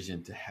your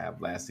vision to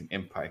have lasting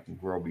impact and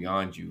grow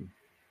beyond you,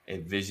 a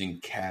vision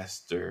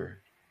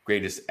caster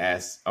greatest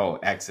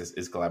access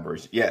is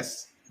collaboration.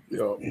 Yes.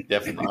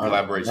 Definitely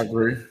collaboration. I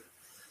agree.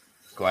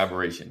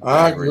 Collaboration.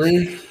 I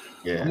agree.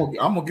 Yeah. I'm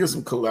gonna get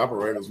some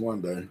collaborators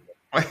one day.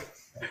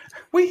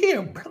 We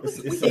here, bro.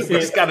 We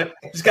just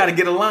gotta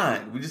get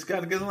aligned. We just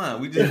gotta get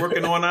aligned. We just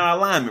working on our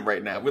alignment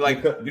right now. We're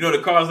like,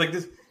 the cars like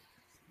this.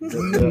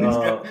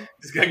 The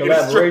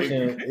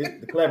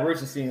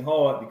collaboration seems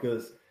hard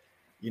because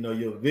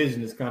your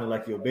vision is kind of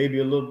like your baby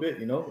a little bit.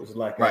 It's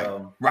like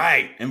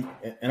right.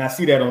 And I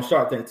see that on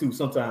Shark Tank too.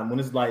 Sometimes when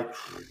it's like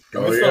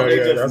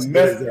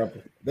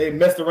they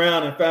messed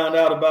around and found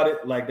out about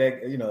it like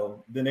that.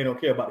 Then they don't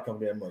care about the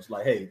company that much.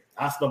 Like, hey,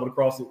 I stumbled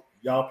across it.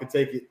 Y'all can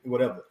take it,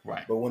 whatever.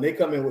 Right. But when they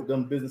come in with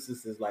them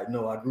businesses, it's like,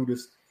 no, I grew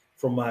this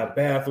from my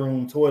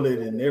bathroom, toilet,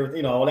 and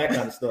everything, all that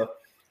kind of stuff.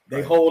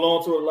 They hold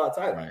on to it a lot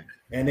tighter. Right.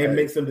 And they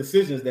make some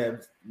decisions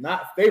that's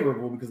not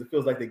favorable because it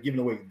feels like they're giving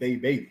away their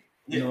baby.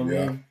 You know what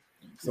I mean?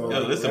 So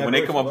listen, when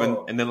they come up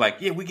and they're like,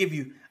 yeah, we give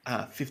you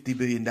 $50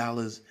 billion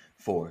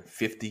for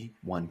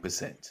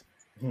 51%.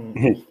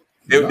 Mm-hmm.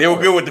 They were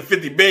good with the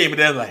 50 billion, but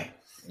they're like,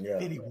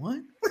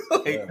 51?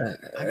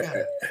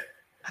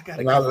 I got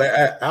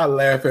I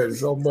laugh at it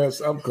so much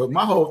because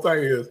my whole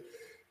thing is,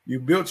 You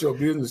built your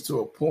business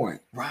to a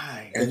point,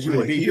 right? And you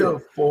are here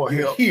for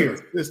help and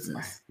assistance.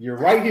 Right. You're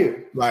right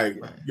here. Like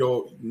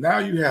now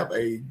you have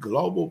a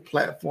global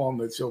platform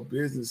that your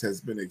business has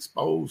been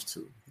exposed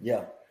to.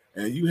 Yeah.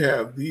 And you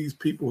have these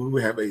people who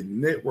have a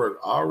network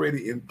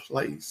already in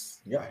place.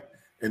 Yeah.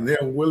 And they're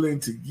willing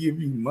to give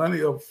you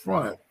money up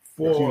front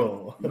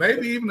for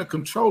maybe even a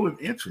controlling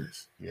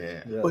interest.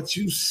 Yeah. But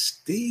you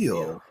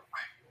still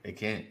they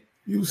can't.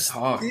 You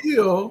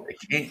still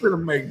gonna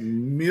make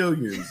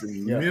millions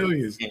and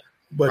millions.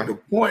 But the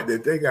point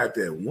that they got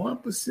that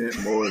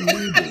 1% more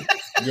legal.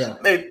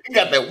 They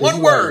got that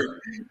one word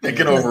that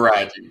can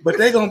override you. But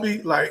they're gonna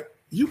be like,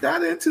 you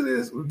got into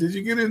this. Did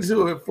you get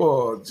into it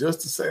for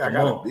just to say I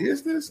got a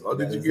business, or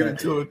did you get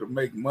into it to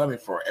make money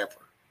forever?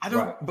 I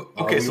don't. But,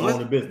 okay, so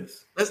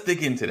let's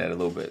dig into that a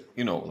little bit.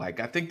 You know, like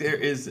I think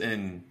there's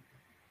an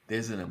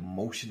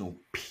emotional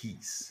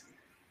piece,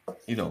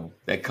 you know,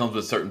 that comes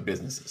with certain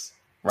businesses,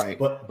 right?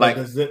 But like,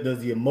 does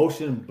the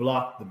emotion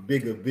block the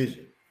bigger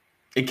vision?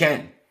 It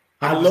can.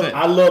 100%.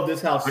 I love this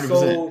house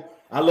 100%.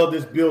 I love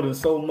this building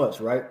so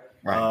much, right?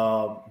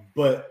 Right.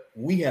 But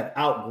we have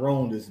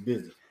outgrown this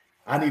business.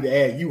 I need to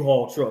add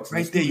U-Haul trucks.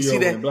 Right there. You see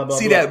that? Blah, blah,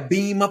 see blah. that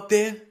beam up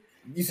there?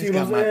 You see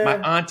what I'm saying?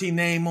 My auntie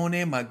name on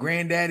there, my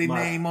granddaddy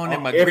name on there,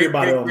 my great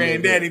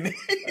granddaddy name.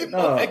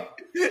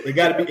 It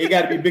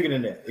gotta be bigger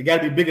than that. It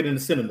gotta be bigger than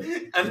the sentiment.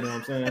 You know what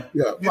I'm saying?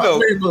 Yeah.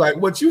 Maybe like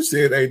what you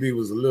said, AD,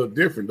 was a little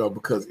different though,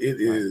 because it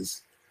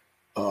is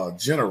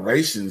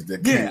generations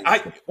that came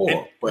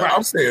before. But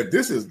I'm saying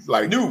this is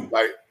like new,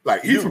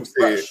 like Ephraim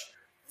said,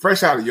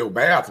 fresh out of your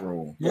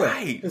bathroom.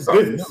 Right. It's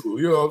new,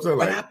 you know what I'm saying?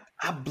 Like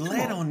I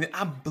bled on it.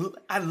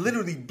 I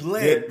literally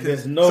bled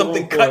because no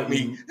something cut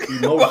me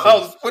while I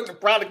was putting the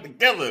product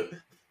together.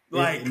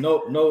 Like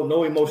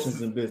no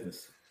emotions in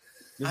business.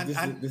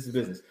 This is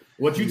business.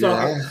 What you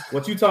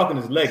talking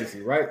is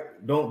legacy, right?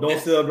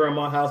 Don't sell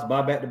grandma house,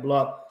 buy back the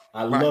block.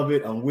 I love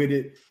it. I'm with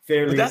it.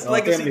 But that's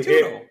legacy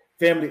too,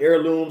 family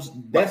heirlooms.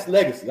 That's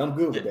legacy. I'm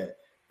good with that.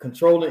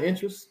 Controlling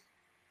interest,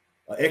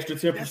 extra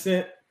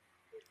 10%,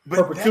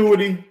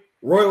 perpetuity.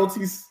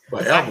 Royalties.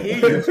 I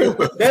hear you.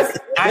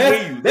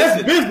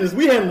 That's business.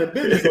 We handling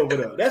business over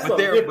there. That's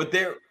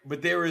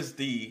but there is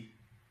the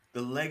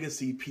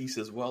legacy piece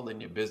as well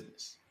in your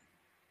business,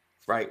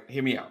 right?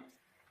 Hear me out.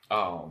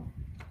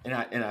 And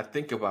I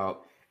think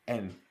about,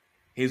 and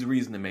his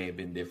reasoning may have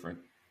been different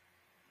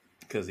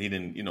because he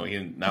didn't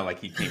not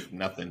like he came from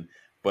nothing,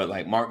 but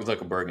like Mark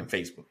Zuckerberg and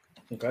Facebook.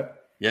 Okay.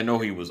 Yeah, I know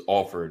he was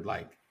offered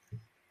like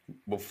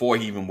before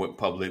he even went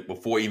public,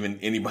 before even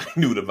anybody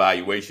knew the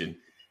valuation.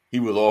 He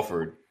was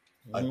offered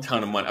a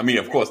ton of money. I mean,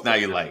 of course, now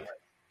you're like,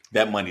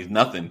 that money's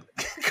nothing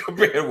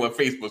compared to what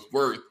Facebook's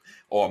worth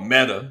or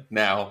Meta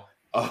now.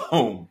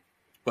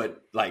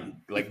 But like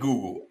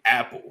Google,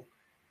 Apple,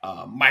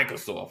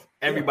 Microsoft,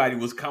 everybody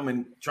was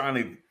coming trying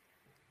to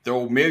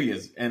throw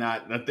millions. And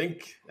I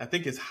think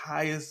his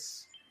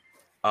highest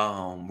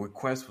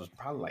request was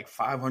probably like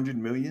 500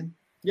 million.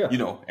 Yeah. You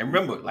know, and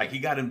remember, like he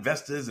got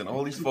investors and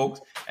all these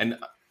folks, and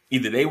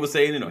either they were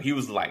saying, he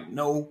was like,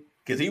 no.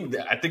 Because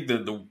I think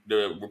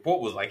the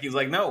report was like, he's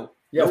like, no,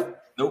 nope.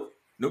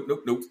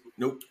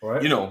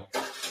 Right. You know,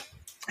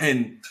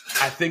 and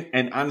I think,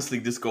 and honestly,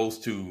 this goes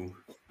to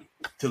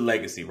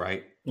legacy,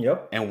 right?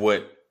 Yep. And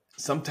what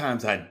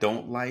sometimes I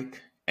don't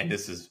like, and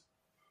this is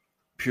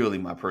purely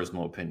my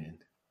personal opinion.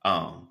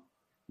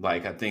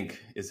 Like I think,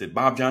 is it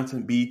Bob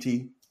Johnson, BET?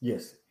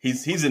 Yes.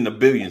 He's in the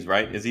billions,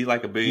 right? Is he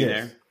like a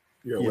billionaire? Yes.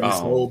 Yeah, when he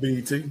sold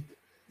BET.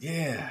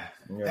 Yeah,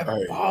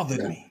 that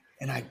bothered me.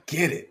 And I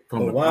get it.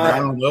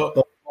 Why though?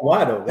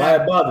 Why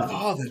it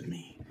bothered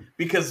me?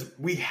 Because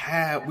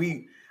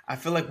I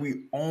feel like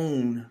we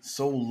own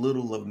so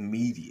little of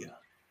media.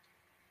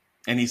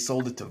 And he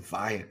sold it to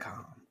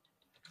Viacom.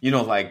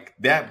 Like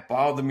that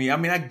bothered me. I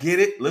mean, I get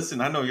it.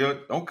 Listen, I know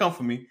don't come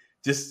for me.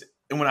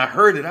 And when I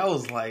heard it, I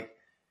was like,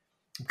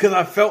 because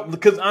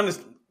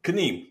honest,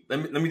 Kaneem,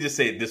 let me just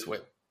say it this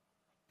way.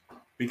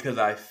 Because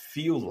I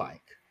feel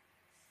like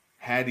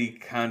had he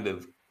kind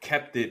of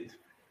kept it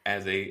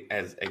as a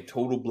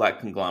total black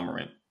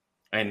conglomerate,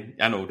 and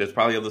I know there's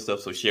probably other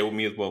stuff, so share with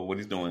me as well what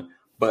he's doing,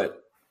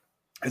 but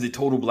as a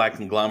total black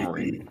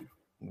conglomerate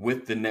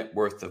with the net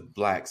worth of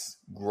blacks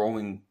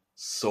growing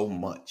so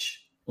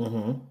much,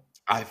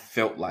 I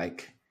felt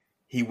like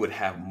he would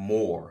have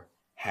more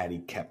had he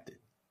kept it.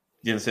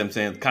 You understand what I'm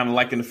saying? Kind of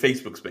like in the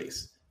Facebook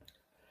space.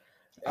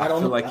 I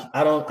used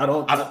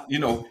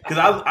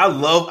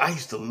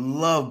to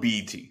love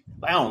BET.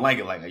 I don't like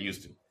it like I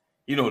used to.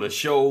 The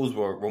shows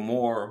were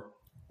more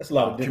that's a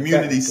lot of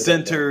community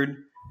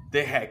centered.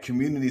 They had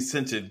community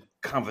centered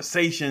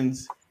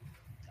conversations.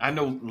 I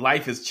know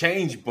life has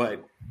changed,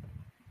 but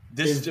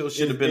this still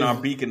should have been our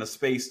beacon of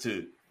space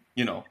to,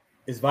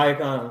 Is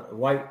Viacom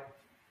white?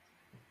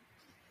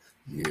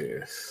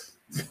 Yes.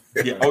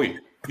 Yeah. Oh yeah.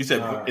 You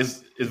said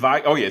is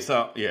Viacom? Oh yeah.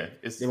 So yeah.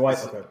 It's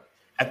white. Okay.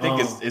 I think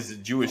it's a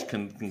Jewish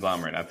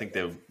conglomerate. I think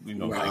they're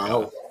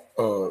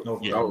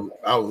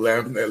I was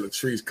laughing at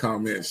Latrice's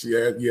comment. She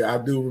had, I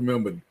do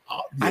remember.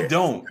 I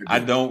don't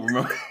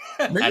remember.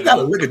 Man, you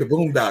gotta look at the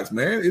Boondocks,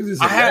 man. It's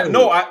just I have,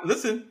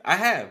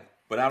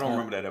 but I don't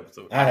remember that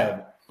episode. I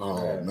have.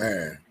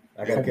 Man,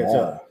 I gotta catch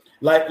up.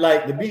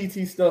 Like the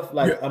BET stuff.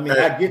 Like, I mean,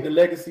 I get the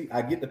legacy,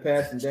 I get the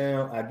passing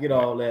down, I get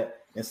all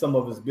that, and some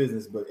of it's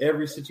business. But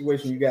every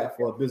situation you got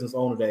for a business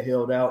owner that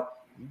held out,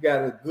 you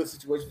got a good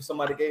situation for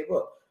somebody that gave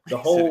up. The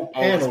whole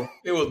panel,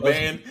 it was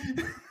banned.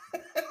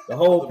 The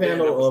whole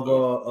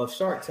panel of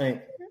Shark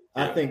Tank.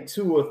 Yeah. I think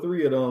 2 or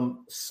 3 of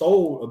them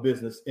sold a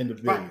business in the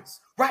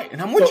billions. Right,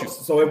 and I'm with you.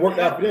 So it worked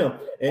out for them.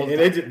 And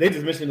they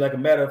just mentioned, like, a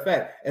matter of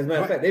fact. As a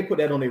matter of fact, they put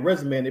that on their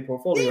resume and their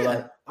portfolio.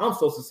 Like, I'm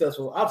so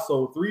successful. I've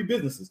sold 3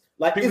 businesses.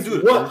 Like, it's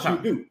what you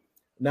do.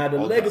 Now, the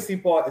legacy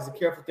part is a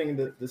careful thing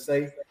to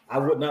say. I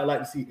would not like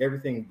to see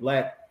everything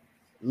black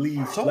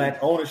leaves black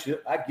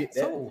ownership. I get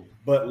that.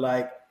 But,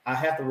 like, I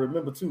have to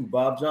remember, too,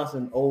 Bob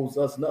Johnson owes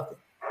us nothing.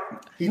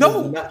 He 100%. You know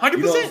what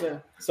I'm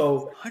saying?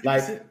 So, 100%.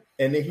 like,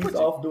 and then he's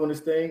off doing his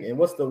thing. And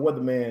what's the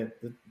weatherman,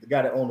 the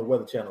guy that owned the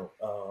Weather Channel?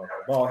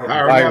 Byron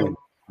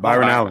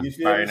Allen.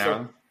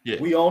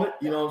 Yeah. We own it.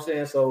 You know what I'm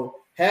saying? So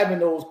having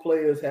those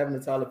players, having the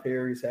Tyler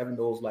Perrys, having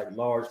those like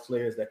large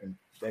players that can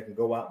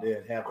go out there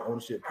and have the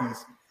ownership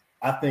piece,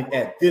 I think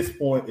at this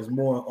point is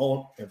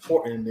more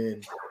important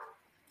than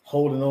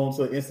holding on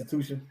to an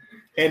institution.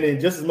 And then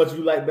just as much as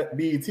you like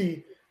BET,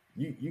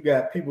 you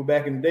got people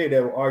back in the day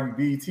that would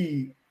argue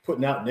BET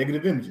putting out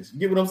negative images. You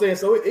get what I'm saying?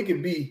 So it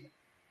could be,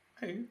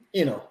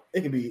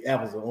 it could be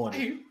apples or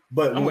oranges.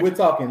 But when we're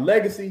talking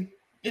legacy,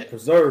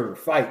 preserve,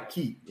 fight,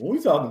 keep. When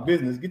we talking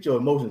business, get your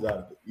emotions out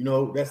of it. You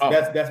know, that's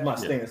my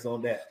stance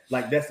on that.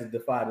 Like, that's the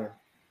defining.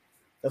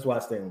 That's why I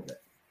stand with that.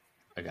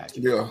 I got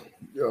you.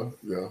 Yeah.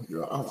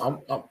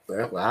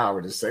 I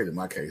already said in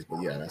my case,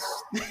 but yeah,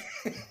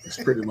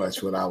 that's pretty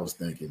much what I was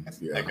thinking.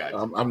 Yeah, I got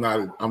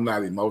you. I'm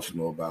not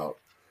emotional about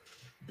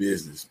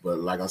business, but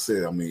like I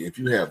said, I mean, if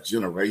you have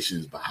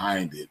generations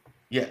behind it,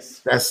 yes,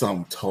 that's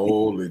something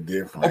totally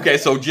different. Okay,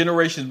 so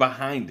generations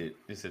behind it.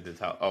 This is the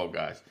top. Oh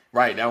gosh,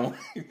 right, that one.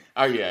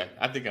 Oh yeah,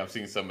 I think I've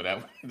seen some of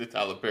that. The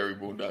Tyler Perry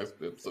Boondocks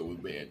episode was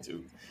banned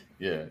too.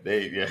 Yeah,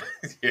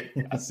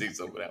 I see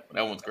some of that one.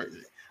 That one's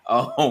crazy.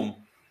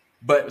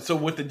 But so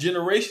with the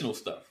generational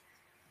stuff,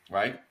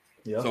 right?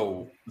 Yeah.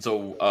 So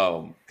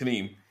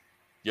Kaneem,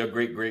 your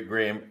great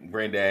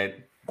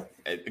granddad,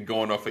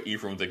 going off of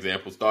Ephraim's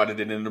example, started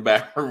it in the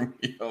back room.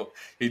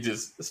 He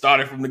just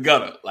started from the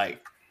gutter,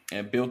 like,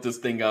 and built this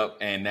thing up.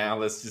 And now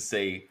let's just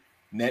say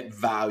net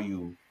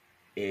value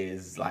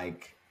is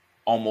like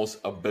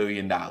almost $1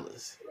 billion.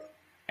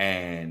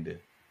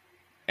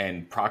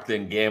 And Procter &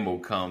 Gamble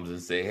comes and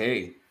say,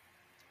 hey,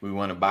 we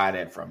want to buy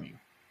that from you.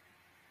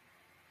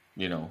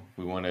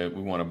 We want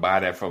to buy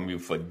that from you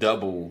for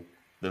double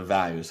the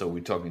value. So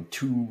we're talking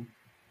 $2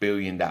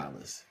 billion.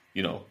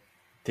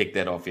 Take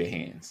that off your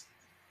hands.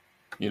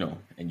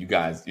 And you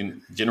guys,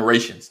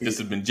 generations. This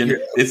has been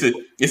this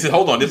is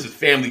hold on. This is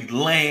family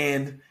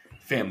land,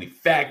 family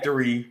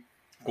factory,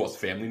 of course,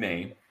 family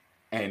name,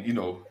 and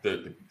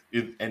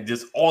and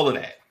just all of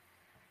that.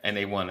 And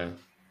they want to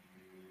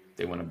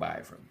buy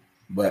it from you.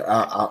 But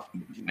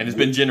and it's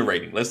been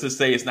generating. Let's just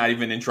say it's not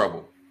even in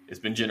trouble. It's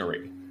been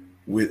generating.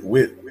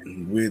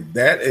 With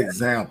that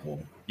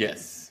example,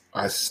 yes,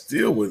 I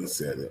still wouldn't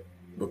sell it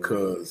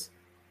because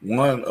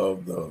one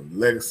of the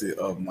legacy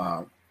of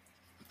my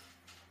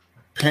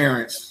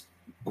parents,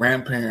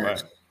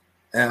 grandparents,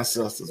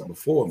 ancestors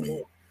before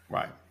me,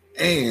 right,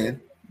 and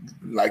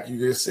like you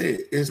just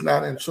said, it's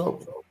not in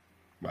trouble,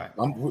 right.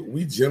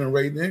 We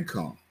generate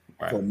income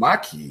for my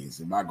kids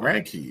and my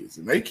grandkids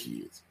and their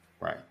kids,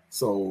 right.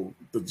 So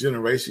the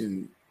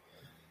generation,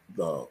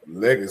 the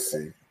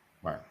legacy,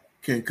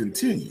 can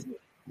continue.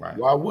 Right.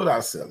 Why would I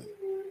sell it?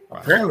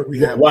 Right. Apparently, we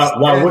have.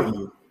 Why wouldn't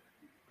you?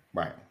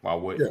 Right. Why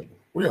wouldn't you?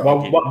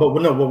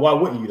 Why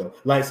wouldn't you though?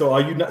 Like, so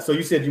are you not? So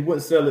you said you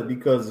wouldn't sell it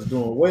because it's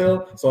doing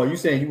well. So are you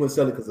saying you wouldn't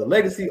sell it because of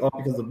legacy or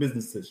because of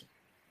business decision?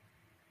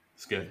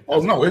 It's good.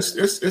 No, it's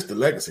the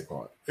legacy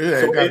part.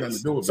 It ain't got nothing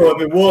to do with. So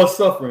if it was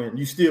suffering,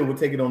 you still would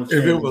take it on the chin.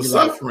 If it was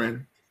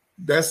suffering,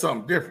 that's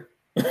something different.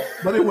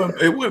 But it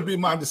wouldn't be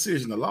my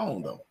decision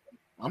alone though.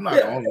 I'm not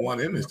the only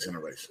one in this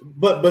generation.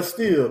 But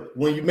still,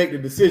 when you make the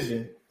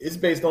decision, it's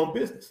based on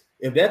business.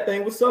 If that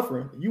thing was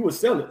suffering, you would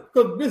sell it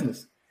because of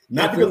business,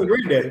 not because of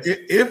granddaddy.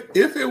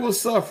 If it was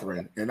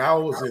suffering and I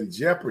was in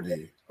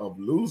jeopardy of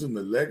losing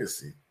the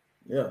legacy,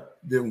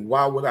 then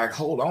why would I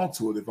hold on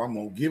to it if I'm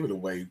gonna give it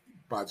away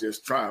by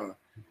just trying to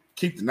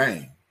keep the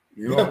name?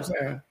 You know what I'm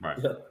saying? Right.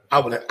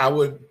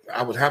 I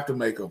would have to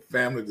make a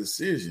family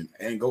decision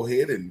and go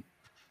ahead and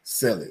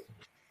sell it,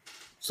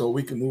 so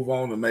we can move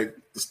on and make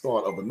the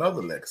start of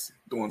another legacy,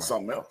 doing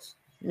something else.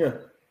 Yeah.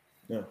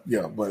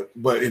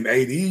 But in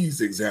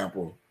AD's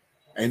example,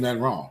 ain't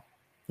nothing wrong.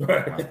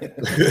 Right.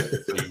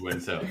 So you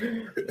wouldn't sell.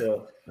 You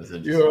know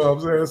what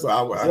I'm saying?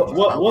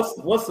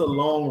 So what's a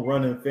long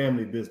running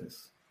family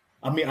business?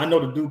 I mean, I know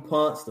the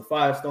DuPonts, the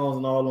Firestones,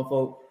 and all them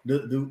folk.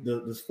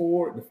 The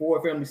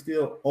Ford family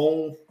still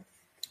own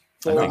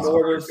Ford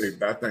Motors.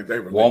 I think they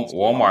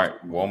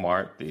Walmart.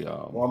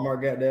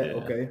 Walmart got that. Yeah.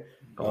 Okay.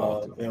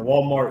 And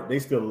Walmart, they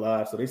still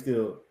alive, so that's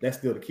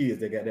still the kids.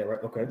 They got that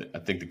right. Okay. I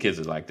think the kids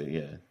are like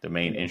the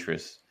main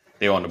interest.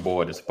 They're on the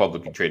board. It's a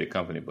publicly traded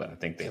company, but I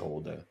think they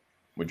hold the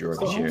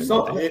majority shares.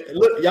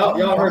 Look,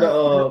 y'all heard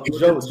of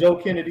Joe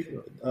Kennedy?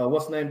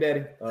 What's the name,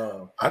 Daddy?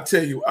 I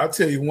tell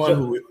you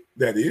one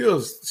that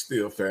is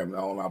still family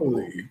owned, I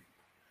believe.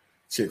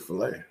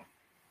 Chick-fil-A.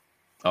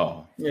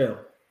 Oh, yeah.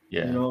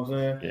 You know what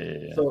I'm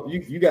saying? Yeah. So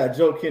you got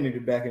Joe Kennedy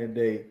back in the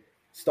day,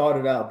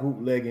 started out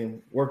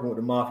bootlegging, working with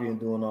the mafia and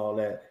doing all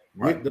that,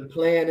 with the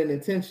plan and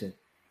intention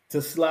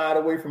to slide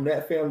away from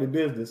that family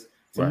business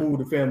to move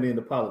the family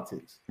into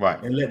politics,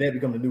 and let that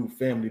become the new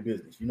family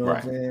business. You know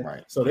what I'm saying?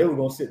 Right. So they were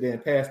gonna sit there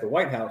and pass the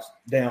White House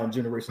down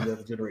generations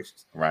after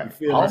generations. Right. You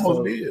feel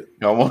almost did.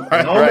 Almost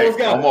got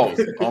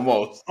it.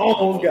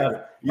 Almost got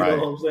it. You know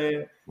what I'm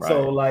saying? Right.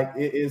 So like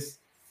it is.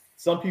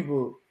 Some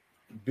people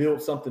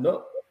build something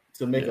up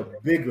to make a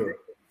bigger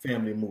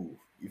family move.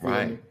 You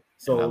feel me?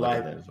 So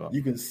like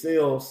you can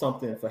sell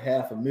something for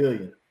 $500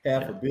 million,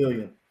 $500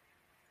 million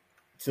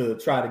to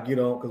try to get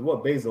on, because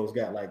what Bezos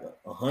got like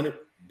 100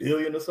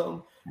 billion or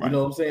something. You know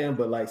what I'm saying?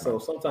 But like, so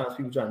sometimes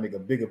people try to make a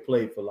bigger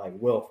play for like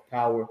wealth,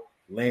 power,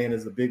 land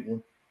is a big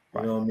one.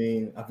 You know what I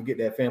mean? I forget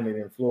that family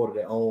in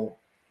Florida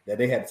that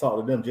they had to talk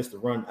to them just to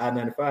run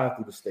I-95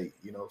 through the state,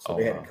 you know, so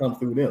they had to come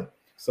through them.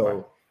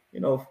 So, you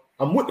know,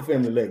 I'm with the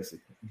family legacy,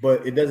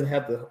 but it doesn't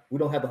have to, we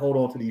don't have to hold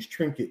on to these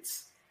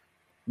trinkets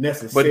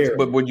necessarily.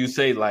 But would you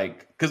say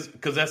like,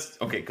 because that's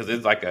okay, because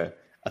it's like a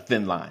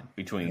thin line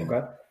between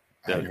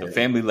the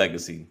family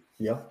legacy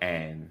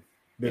and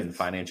in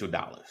financial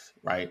dollars,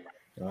 right?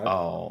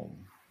 Or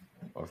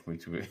for me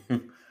to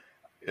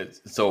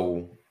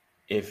so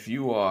if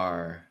you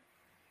are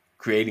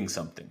creating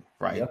something,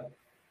 right?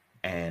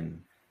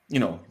 And you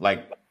know,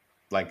 like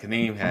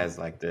Kaneem has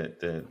like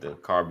the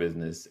car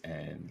business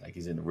and like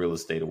he's in the real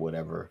estate or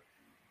whatever.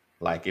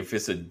 Like if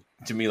it's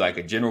to me like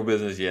a general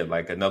business,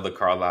 like another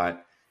car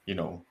lot, you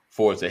know,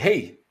 Ford say,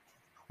 hey,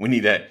 we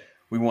need that.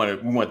 We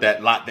want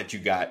that lot that you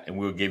got, and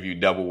we'll give you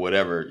double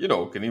whatever. You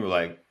know, Kaneem was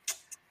like,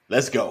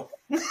 let's go.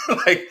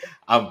 Like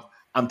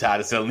I'm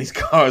tired of selling these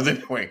cars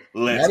anyway.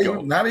 Let's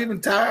go. Not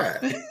even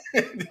tired.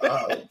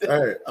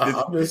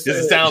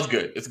 This sounds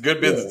good. It's a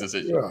good business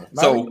decision. Yeah,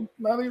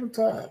 not even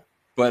tired.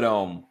 But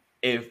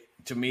if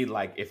to me,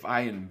 like if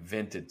I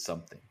invented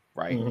something,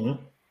 right,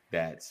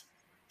 that's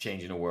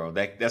changing the world,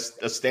 that's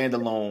a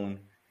standalone,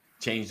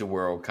 change the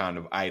world kind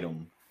of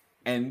item,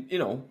 and you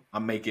know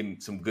I'm making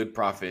some good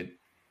profit,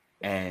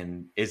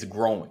 and it's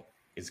growing.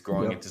 It's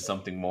growing into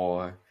something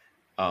more.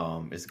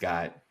 It's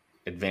got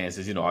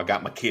advances. You know, I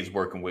got my kids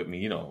working with me.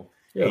 You know,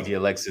 AJ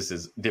Alexis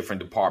is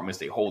different departments.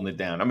 They holding it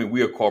down. I mean,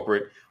 we are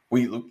corporate.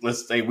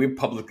 Let's say we're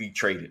publicly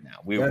traded now.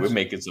 We're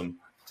making some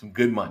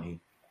good money,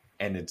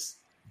 and it's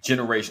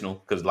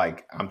generational because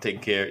like I'm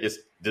taking care.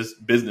 This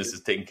business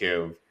is taking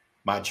care of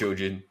my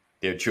children,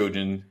 their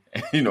children.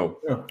 And, you know,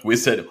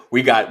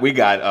 we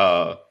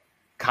got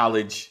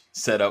college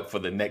set up for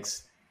the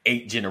next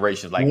 8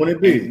 generations. Like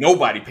ain't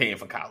nobody paying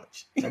for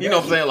college. You know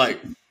what I'm saying?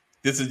 Like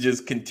this is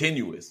just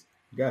continuous.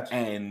 Gotcha.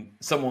 And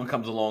someone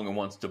comes along and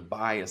wants to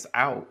buy us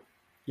out.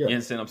 You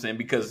understand what I'm saying?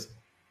 Because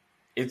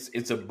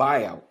it's a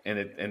buyout and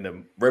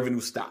the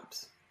revenue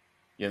stops.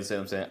 You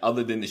understand what I'm saying?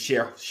 Other than the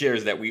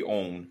shares that we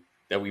own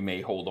that we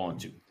may hold on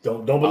to.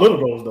 Don't belittle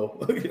those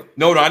though.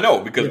 No, I know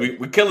because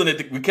we're killing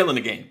it. We're killing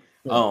the game.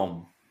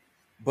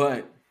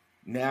 But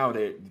now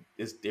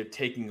they're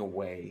taking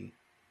away,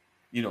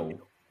 you know,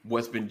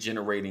 what's been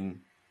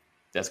generating.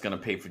 That's going to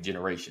pay for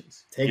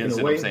generations. Taking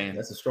away. What I'm saying?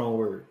 That's a strong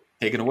word.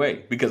 Taken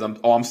away because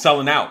I'm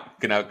selling out.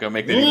 Can I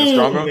make that even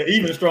stronger? Yeah,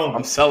 even stronger.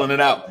 I'm selling it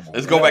out.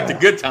 Let's go back to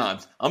good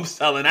times. I'm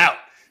selling out.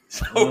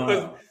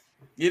 So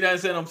you know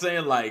what I'm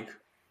saying? Like,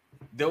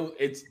 though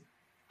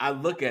I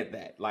look at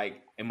that.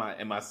 Like, am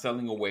I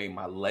selling away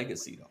my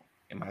legacy though?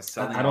 Am I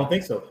selling? I don't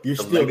think so. You're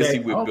the still legacy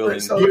that, we're building.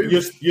 So.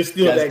 You're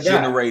still that guy.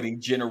 Generating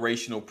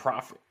generational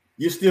profit.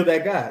 You're still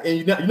that guy, and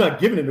you're not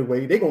giving it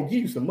away. They're gonna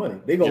give you some money.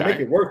 They're gonna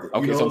make it worth it.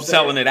 Okay, you know so I'm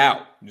selling it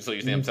out. So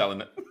you say I'm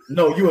selling it?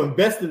 No, you're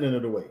investing in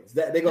it away.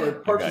 That they're gonna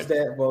purchase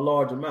that for a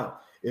large amount.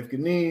 If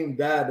Kaneem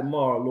died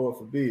tomorrow, Lord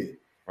forbid,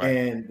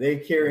 and they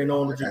carrying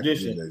on the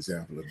tradition. An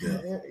example of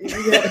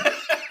that.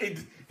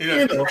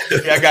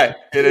 I got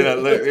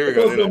it. Here we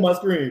go. Go on my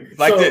screen.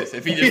 Like this.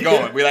 If he just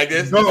going, we like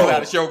this. This is how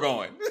the show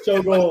going.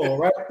 Show going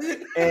right.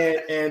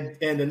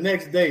 And the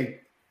next day,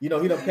 you know,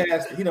 he done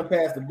passed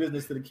the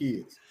business to the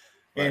kids.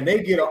 And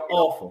they get an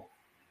offer,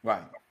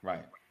 right,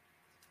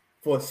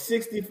 for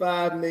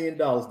 $65 million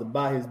to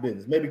buy his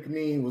business. Maybe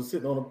Kaneem was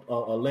sitting on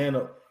a land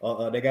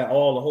of, they got a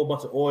whole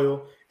bunch of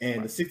oil,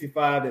 and the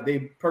 65 that they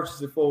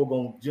purchased it for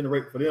going to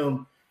generate for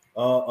them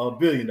 $1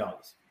 billion.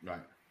 Right.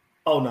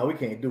 Oh no, we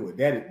can't do it.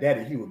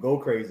 Daddy, he would go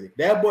crazy.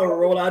 That boy would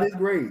roll out his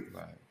grave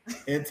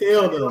and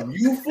tell them,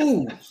 "You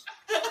fools,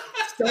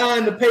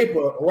 sign the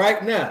paper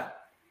right now."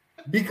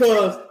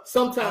 Because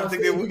sometimes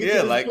we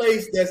get to a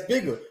place that's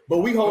bigger, but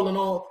we holding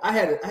on. I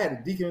had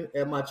a deacon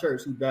at my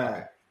church who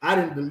died. I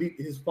didn't delete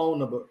his phone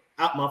number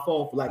out my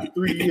phone for like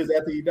 3 years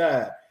after he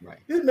died. Right.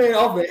 This man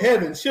off in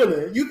heaven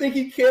chilling. You think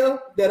he care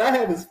that I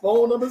have his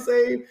phone number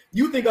saved?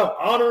 You think I'm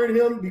honoring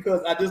him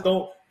because I just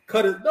don't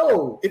cut it?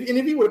 No.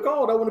 If he would have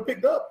called, I would have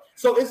picked up.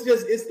 So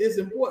it's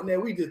important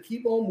that we just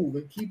keep on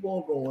moving, keep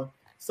on going.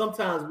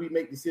 Sometimes we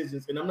make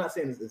decisions, and I'm not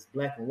saying it's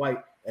black and white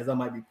as I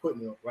might be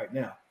putting it right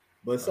now,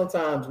 but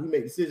sometimes we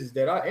make decisions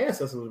that our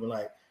ancestors would have been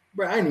like,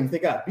 bro, I didn't even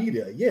think I'd be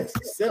there. Yes,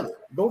 sell it.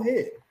 Go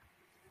ahead.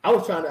 I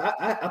was trying to,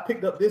 I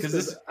picked up this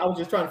because I was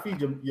just trying to feed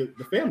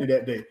the family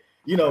that day,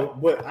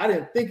 but I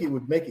didn't think it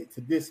would make it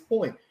to this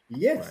point.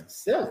 Yes,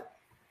 sell it.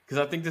 Because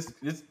I think this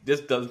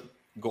does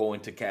go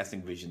into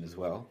casting vision as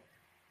well.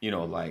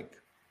 Like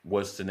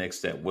what's the next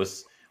step?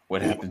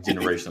 What happens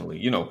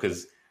generationally?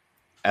 Because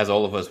as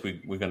all of us,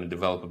 we're going to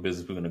develop a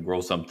business, we're going to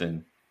grow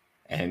something,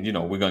 and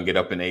we're going to get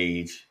up in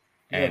age.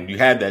 And you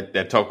had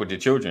that talk with your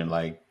children,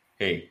 like,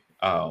 hey,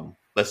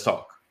 let's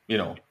talk.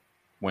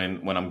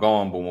 When I'm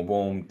gone, boom, boom,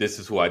 boom, this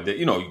is who I did.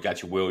 You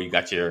got your will, you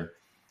got your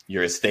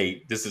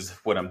estate. This is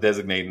what I'm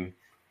designating.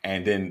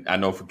 And then I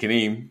know for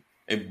Kaneem,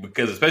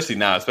 because especially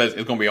now, it's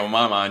going to be on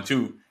my mind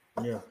too.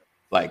 Yeah.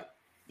 Like,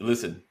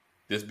 listen,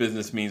 this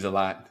business means a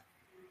lot,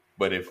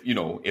 but if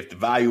the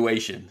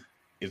valuation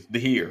is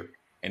here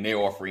and they're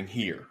offering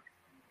here,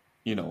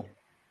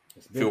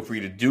 feel free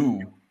to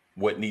do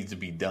what needs to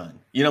be done.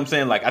 You know what I'm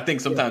saying? Like, I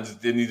think sometimes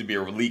there needs to be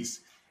a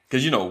release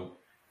because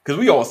because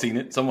we all seen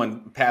it.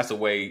 Someone passed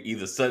away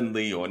either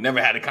suddenly or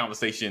never had a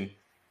conversation,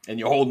 and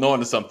you're holding on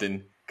to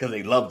something because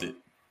they loved it.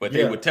 But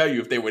they would tell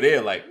you if they were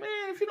there, like, man,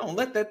 if you don't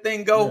let that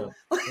thing go,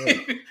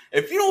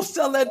 if you don't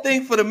sell that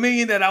thing for the $1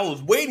 million that I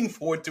was waiting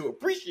for it to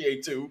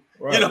appreciate to,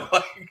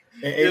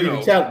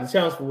 the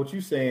challenge for what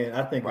you're saying,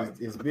 I think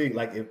is big.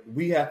 Like if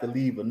we have to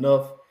leave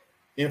enough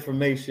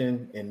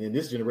information, and in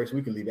this generation,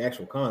 we can leave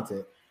actual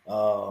content.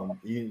 Y'all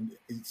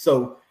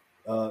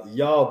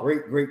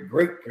great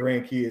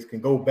grandkids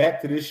can go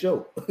back to this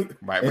show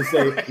and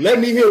say, let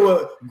me hear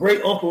what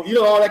great uncle,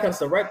 all that kind of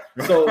stuff, right?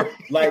 So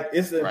like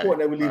it's important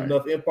that we leave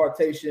enough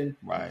impartation,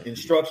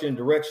 instruction,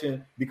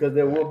 direction, because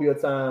there will be a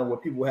time where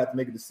people will have to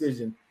make a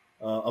decision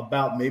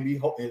about maybe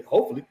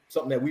hopefully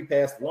something that we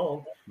passed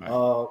along,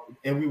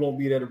 and we won't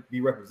be there to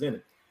be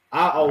represented.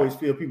 I always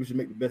feel people should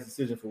make the best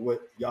decision for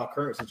what y'all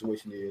current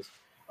situation is.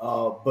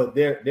 But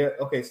they're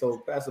okay. So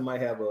pastor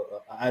might have an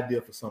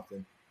idea for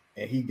something,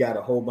 and he got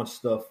a whole bunch of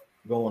stuff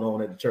going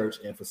on at the church,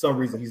 and for some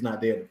reason he's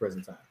not there at the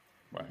present time.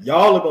 Right.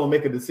 Y'all are gonna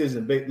make a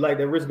decision, like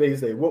that Rich Baby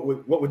say. What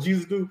would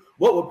Jesus do?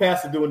 What would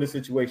pastor do in this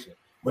situation?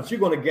 But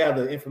you're gonna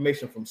gather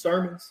information from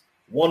sermons,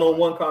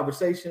 one-on-one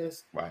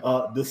conversations,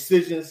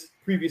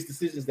 previous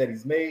decisions that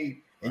he's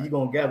made, and you're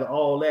gonna gather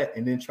all that,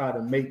 and then try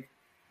to make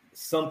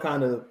some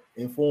kind of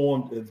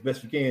informed, as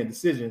best you can,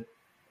 decision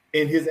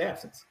in his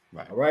absence.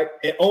 Right. All right.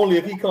 And only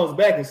if he comes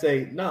back and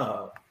say,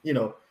 nah,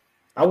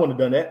 I wouldn't have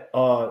done that.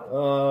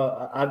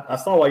 I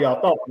saw why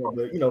y'all thought,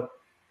 but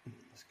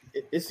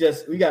it's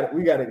just we got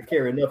to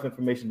carry enough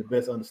information to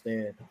best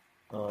understand.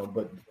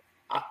 But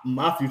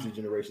my future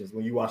generations,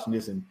 when you're watching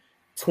this in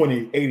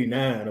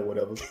 2089 or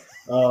whatever,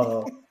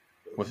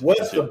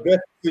 what's the best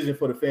decision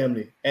for the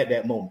family at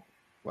that moment?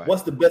 Right.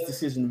 What's the best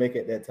decision to make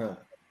at that time?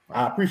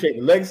 I appreciate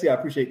the legacy. I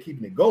appreciate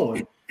keeping it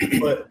going,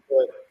 but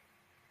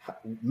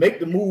make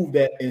the move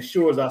that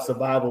ensures our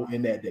survival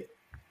in that day.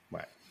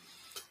 Right.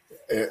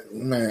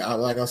 Man,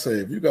 like I say,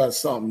 if you got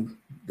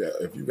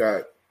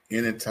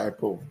any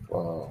type of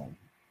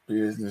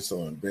business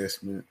or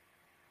investment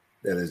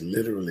that is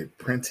literally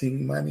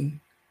printing money,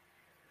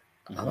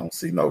 I don't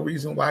see no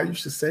reason why you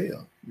should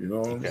sell. You know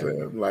what I'm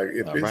saying? Like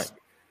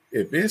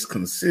if it's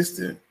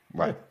consistent,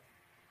 right,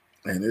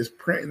 and it's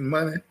printing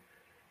money,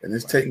 and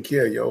it's taking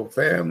care of your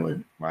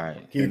family, right,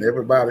 and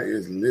everybody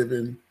is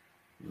living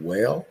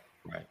well.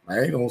 Right. I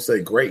ain't gonna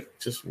say great,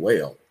 just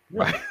well.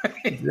 Right.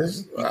 I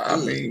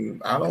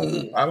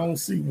don't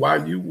see why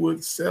you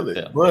would sell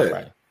it,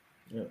 but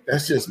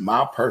that's just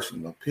my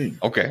personal opinion.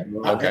 Okay.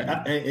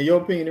 And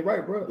your opinion is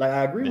right, bro. Like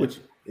I agree with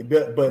you,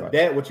 but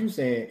that what you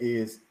saying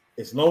is,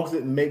 as long as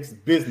it makes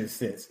business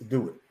sense,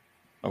 do it.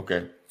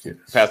 Okay, yes.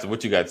 Pastor,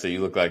 what you got to say?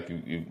 You look like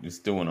you're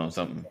stewing on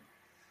something.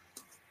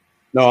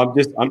 No, I'm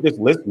just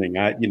listening.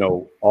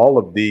 All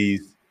of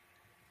these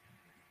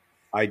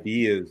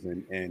ideas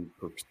and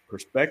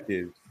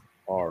perspectives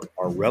are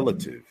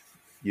relative.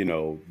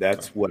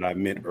 That's what I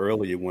meant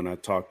earlier when I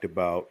talked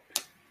about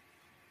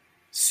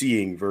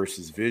seeing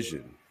versus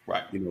vision.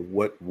 Right.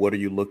 What are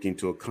you looking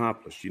to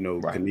accomplish?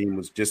 Kaneem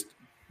was just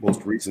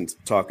most recent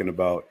talking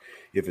about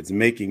if it's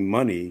making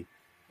money,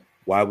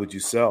 why would you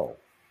sell?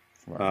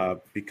 Right.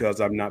 Because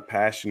I'm not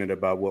passionate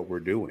about what we're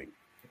doing.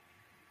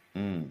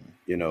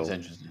 That's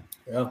interesting.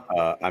 Yeah.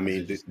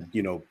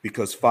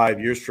 Because 5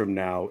 years from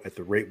now, at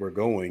the rate we're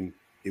going,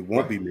 it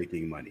won't be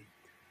making money.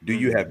 Do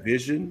you have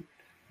vision?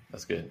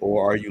 That's good.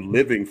 Or are you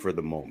living for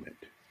the moment?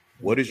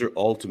 What is your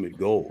ultimate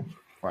goal?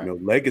 Right.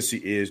 Legacy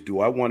is, do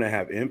I want to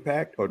have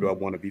impact or do I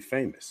want to be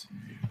famous?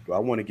 Do I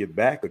want to give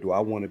back or do I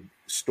want to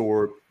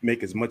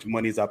make as much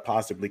money as I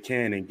possibly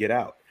can and get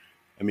out?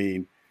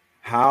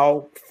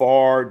 How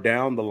far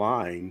down the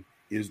line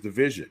is the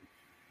vision?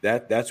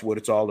 That's what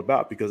it's all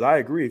about. Because I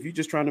agree, if you're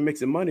just trying to make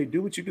some money,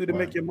 do what you do to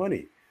make your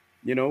money.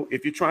 You know,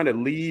 if you're trying to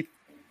leave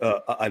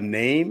a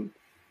name,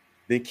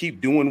 then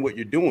keep doing what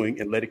you're doing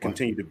and let it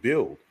continue to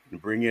build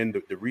and bring in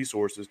the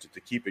resources to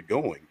keep it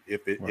going.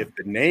 If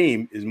the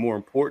name is more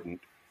important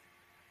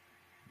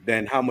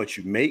than how much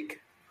you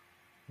make,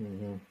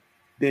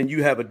 then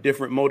you have a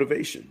different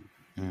motivation.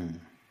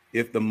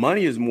 If the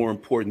money is more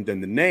important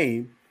than the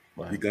name,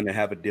 you're going to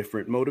have a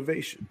different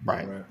motivation.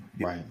 Right.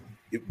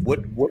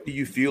 What do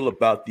you feel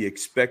about the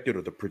expected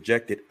or the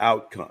projected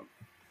outcome?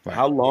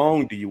 How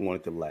long do you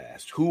want it to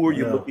last? Who are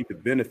you looking to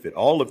benefit?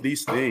 All of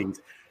these things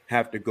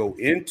have to go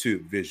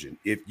into vision.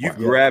 If you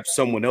grab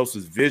someone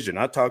else's vision,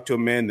 I talked to a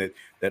man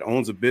that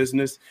owns a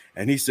business,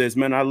 and he says,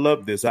 man, I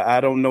love this.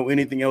 I don't know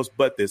anything else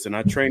but this. And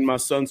I train my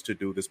sons to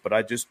do this, but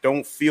I just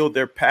don't feel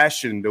their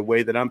passion the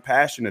way that I'm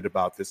passionate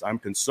about this. I'm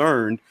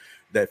concerned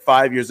that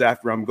 5 years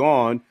after I'm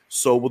gone,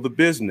 so will the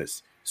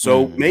business.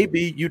 So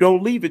maybe you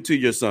don't leave it to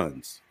your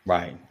sons.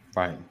 Right.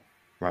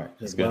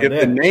 If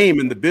the name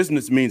and the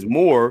business means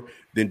more,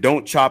 then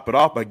don't chop it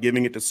off by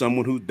giving it to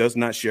someone who does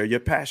not share your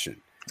passion.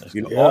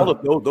 All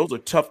of those are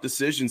tough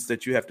decisions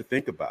that you have to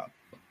think about.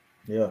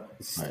 Yeah.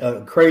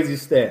 A crazy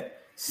stat.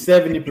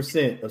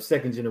 70% of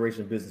second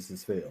generation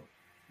businesses fail.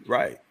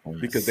 Right.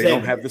 Because they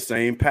don't have the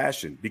same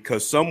passion,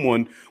 because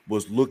someone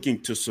was looking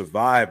to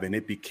survive and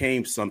it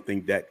became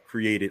something that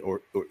created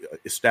or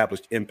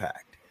established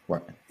impact.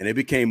 Right. And it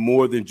became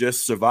more than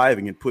just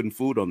surviving and putting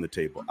food on the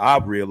table. I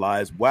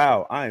realized,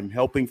 wow, I am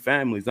helping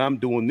families. I'm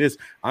doing this.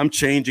 I'm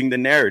changing the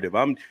narrative.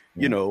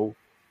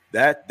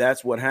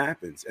 That's what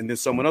happens. And then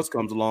someone else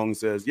comes along and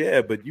says,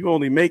 yeah, but you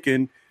only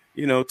making,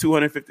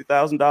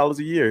 $250,000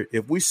 a year.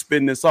 If we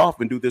spin this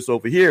off and do this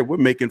over here, we're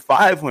making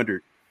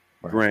 500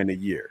 grand a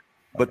year.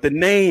 But the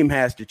name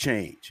has to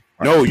change.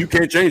 No, you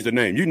can't change the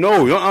name.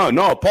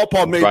 No,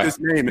 Paul made this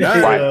name.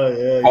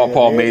 And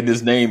Paul made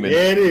this name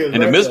in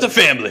the midst of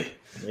family.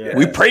 Yeah.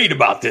 We prayed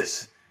about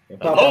this. The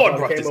Lord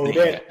brought this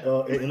name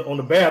on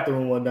the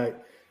bathroom one night.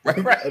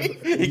 Right.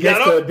 He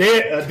got up. A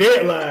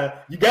deadline.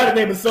 You got to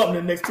name it something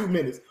in the next 2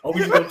 minutes, or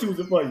we just gonna choose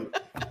it for you.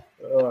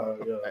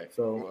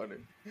 So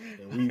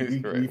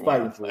we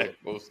fighting for it.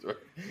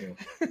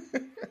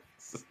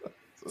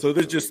 So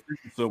there's just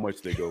so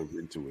much that goes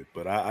into it,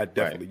 but I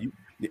definitely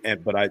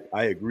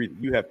I agree that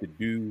you have to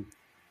do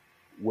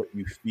what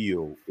you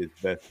feel is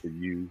best for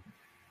you,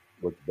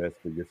 what's best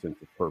for your sense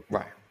of purpose.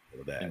 Right.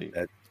 So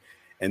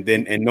and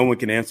no one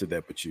can answer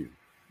that but you.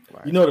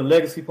 Right. The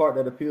legacy part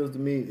that appeals to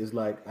me is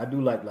I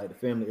do like the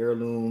family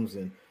heirlooms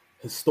and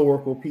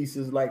historical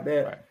pieces like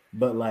that. Right.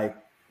 But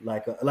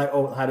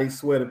how they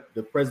swear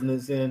the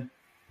presidents in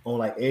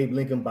on Abe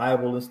Lincoln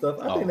Bible and stuff.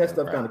 I think that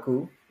stuff kind of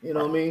cool. You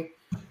know what I mean?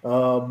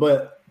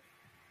 But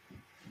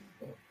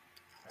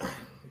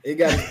it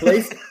got its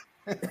place.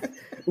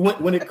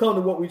 when it comes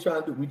to what we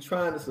trying to do, we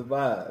trying to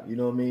survive. You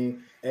know what I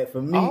mean? And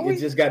for me, it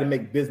just got to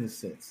make business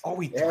sense. Are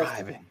we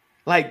thriving?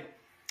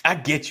 I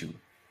get you.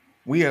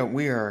 We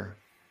are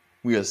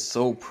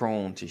so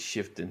prone to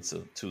shift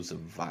to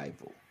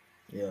survival.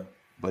 Yeah.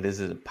 But is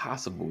it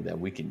possible that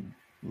we can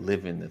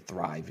live in the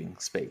thriving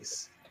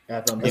space?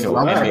 And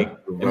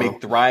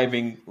make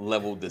thriving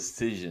level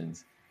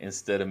decisions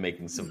instead of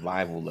making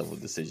survival level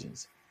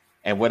decisions.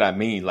 And what I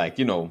mean,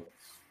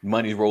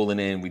 money's rolling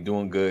in, we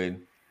doing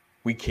good,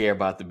 we care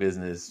about the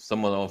business,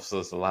 someone offers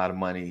us a lot of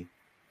money,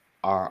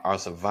 our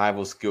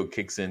survival skill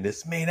kicks in.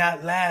 This may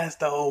not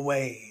last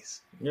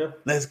always. Yeah.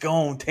 Let's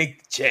go and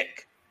take the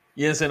check.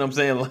 You understand what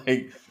I'm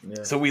saying?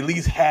 So we at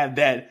least have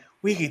that.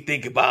 We can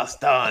think about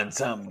starting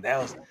something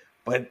else,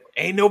 but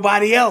ain't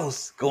nobody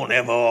else gonna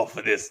ever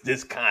offer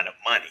this kind of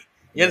money.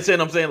 You understand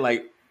what I'm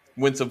saying?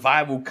 When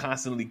survival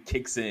constantly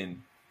kicks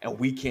in and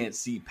we can't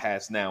see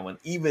past now, and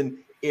even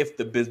if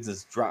the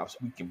business drops,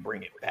 we can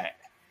bring it back.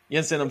 You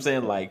understand what I'm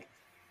saying?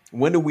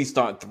 When do we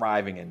start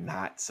thriving and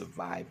not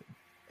surviving?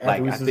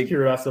 After we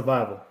secure our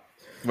survival.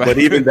 Right? But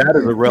even that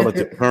is a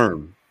relative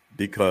term,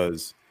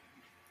 because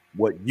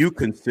what you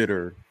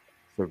consider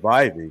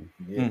surviving,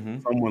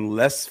 someone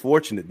less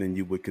fortunate than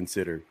you would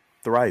consider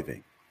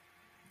thriving.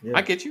 Yeah.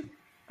 I get you.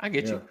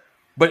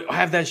 But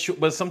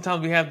but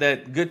sometimes we have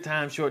that good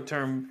time, short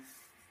term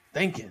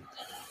thinking.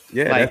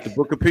 Yeah, that's the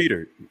book of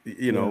Peter.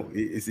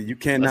 You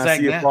cannot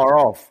see it far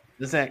off.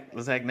 Let's act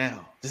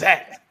now. Just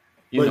act.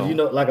 A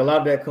lot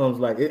of that comes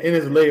in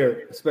its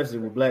layer, especially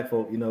with black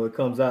folk. It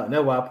comes out, and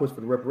that's why I push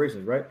for the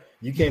reparations. Right?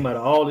 You came out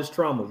of all this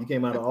trauma. You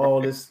came out of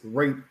all this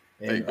rape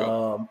and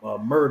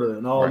murder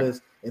and all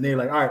this, and then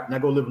all right, now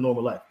go live a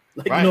normal life.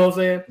 You know what I'm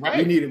saying?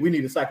 Right. We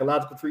need a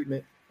psychological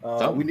treatment. I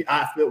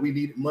felt we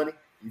needed money.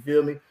 You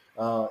feel me?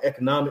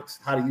 Economics,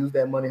 how to use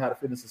that money, how to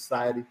fit in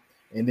society.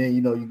 And then,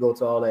 you go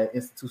to all that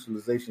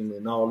institutionalization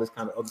and all this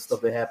kind of other stuff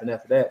that happened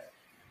after that.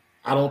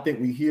 I don't think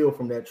we heal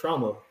from that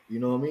trauma. You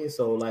know what I mean?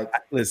 So,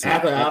 listen,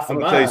 I'm going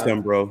to tell you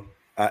something, bro.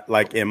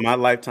 In my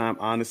lifetime,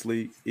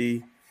 honestly,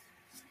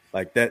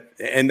 that,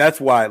 and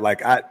that's why,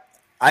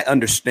 I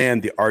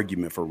understand the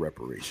argument for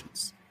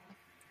reparations.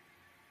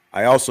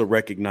 I also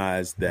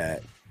recognize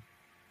that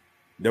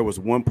there was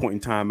one point in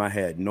time I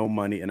had no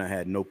money and I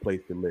had no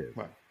place to live.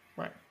 Right.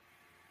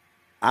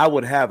 I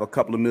would have a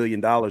couple of $1 million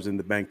in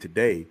the bank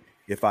today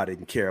if I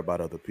didn't care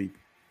about other people.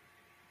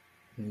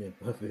 Yeah,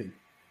 I feel you.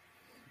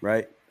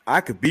 Right?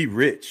 I could be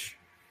rich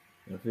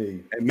I feel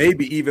you. and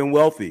maybe even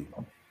wealthy.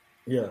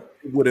 Yeah.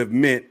 It would have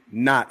meant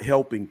not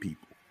helping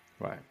people.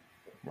 Right.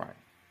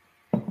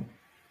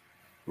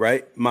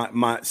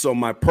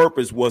 My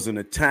purpose wasn't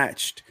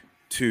attached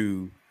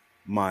to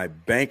my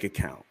bank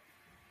account.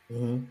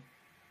 Mm-hmm.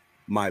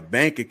 My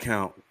bank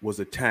account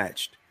was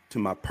attached to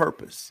my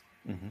purpose.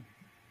 Mm-hmm.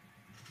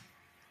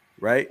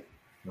 Right.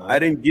 I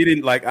didn't get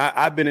in like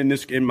I've been in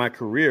this in my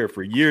career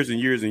for years and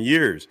years and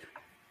years.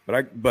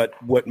 But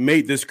what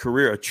made this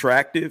career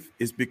attractive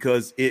is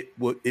because it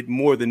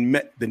more than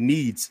met the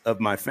needs of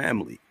my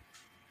family.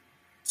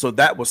 So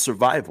that was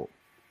survival.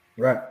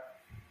 Right.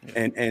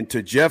 And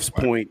to Jeff's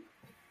point,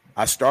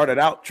 I started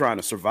out trying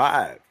to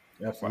survive.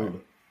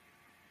 Absolutely.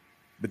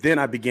 But then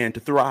I began to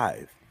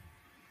thrive.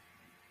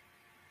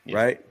 Yeah.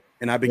 Right.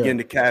 And I began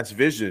to cast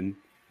vision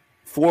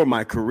for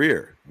my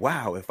career.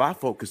 Wow. If I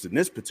focus in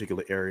this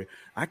particular area,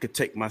 I could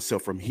take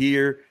myself from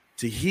here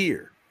to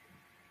here.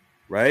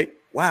 Right.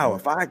 Wow.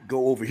 If I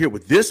go over here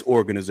with this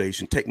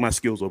organization, take my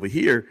skills over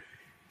here,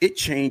 it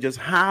changes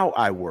how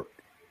I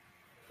work.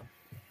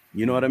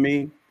 You know what I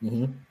mean?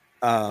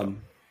 Mm-hmm.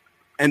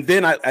 And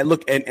then I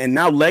look and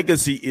now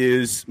legacy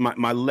is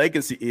my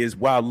legacy is,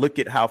 wow, look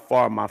at how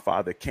far my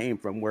father came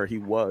from where he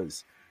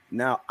was.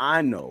 Now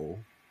I know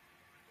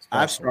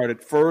I've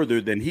started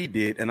further than he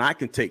did, and I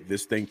can take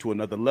this thing to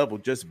another level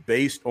just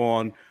based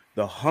on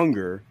the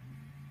hunger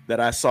that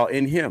I saw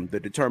in him, the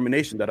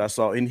determination that I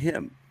saw in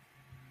him.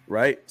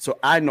 Right. So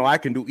I know I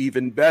can do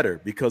even better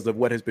because of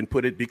what has been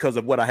because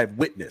of what I have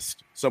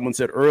witnessed. Someone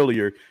said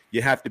earlier,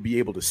 you have to be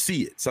able to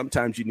see it.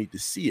 Sometimes you need to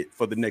see it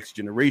for the next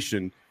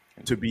generation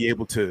to be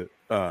able to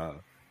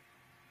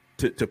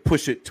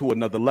push it to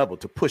another level,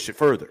 to push it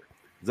further.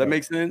 Does that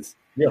make sense?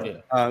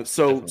 Yeah.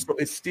 So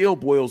it still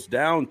boils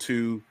down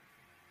to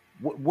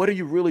what are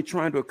you really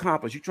trying to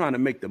accomplish? You trying to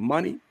make the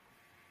money,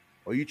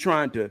 or are you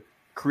trying to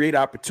create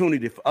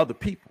opportunity for other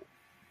people?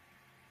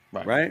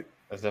 Right.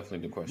 That's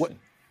definitely the question.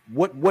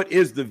 What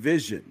is the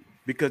vision?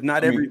 Because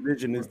not every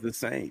vision is the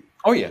same.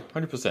 Oh yeah,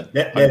 100%.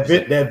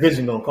 That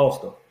vision don't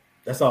cost though.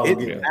 That's all.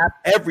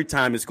 Every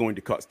time it's going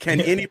to cost. Can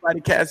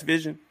anybody cast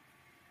vision?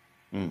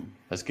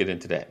 Let's get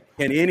into that.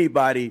 Can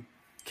anybody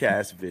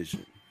cast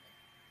vision?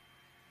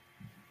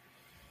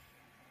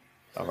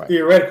 All right.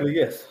 Theoretically,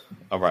 yes.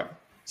 All right.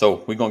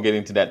 So we're gonna get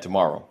into that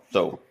tomorrow.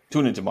 So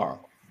tune in tomorrow,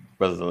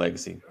 Brothers of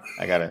Legacy.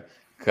 I gotta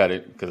cut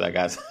it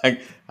because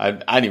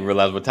I didn't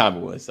realize what time it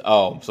was.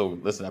 So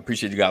listen, I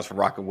appreciate you guys for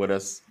rocking with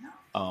us.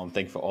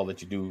 Thank you for all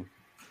that you do.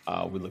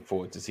 We look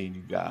forward to seeing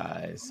you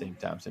guys same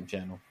time, same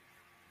channel.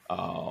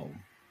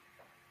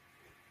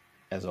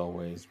 As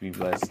always, be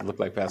blessed. Looked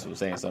like Pastor was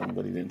saying something,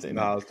 but he didn't say that.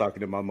 No, I was talking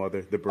to my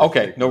mother.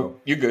 Okay, no,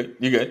 you're good.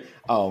 You're good.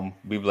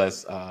 Be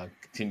blessed.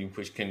 Continue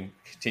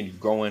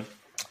growing.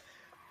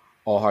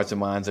 All hearts and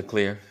minds are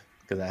clear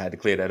because I had to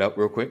clear that up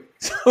real quick.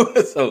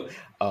 So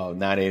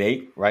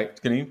 988, right,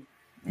 Kaneem?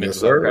 Yes,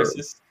 sir.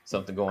 Crisis,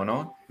 something going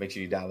on. Make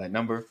sure you dial that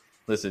number.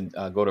 Listen,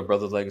 go to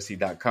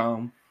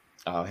brotherslegacy.com.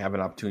 Have an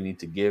opportunity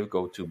to give.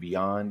 Go to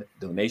Beyond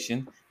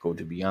Donation.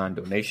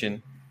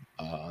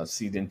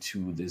 Seed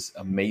into this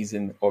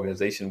amazing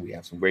organization. We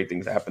have some great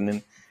things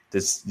happening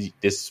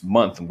this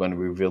month. I'm going to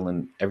be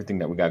revealing everything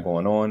that we got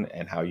going on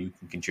and how you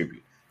can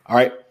contribute. All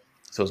right.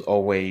 So as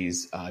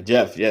always,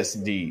 Jeff, yes,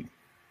 indeed.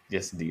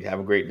 Have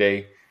a great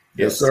day.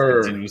 Yes,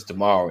 sir. Continues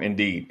tomorrow.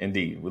 Indeed.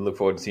 We look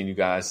forward to seeing you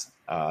guys.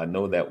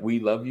 Know that we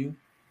love you.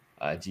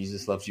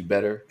 Jesus loves you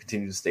better.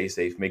 Continue to stay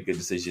safe, make good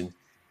decisions,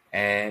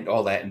 and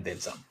all that, and then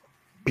some.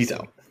 Peace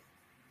out.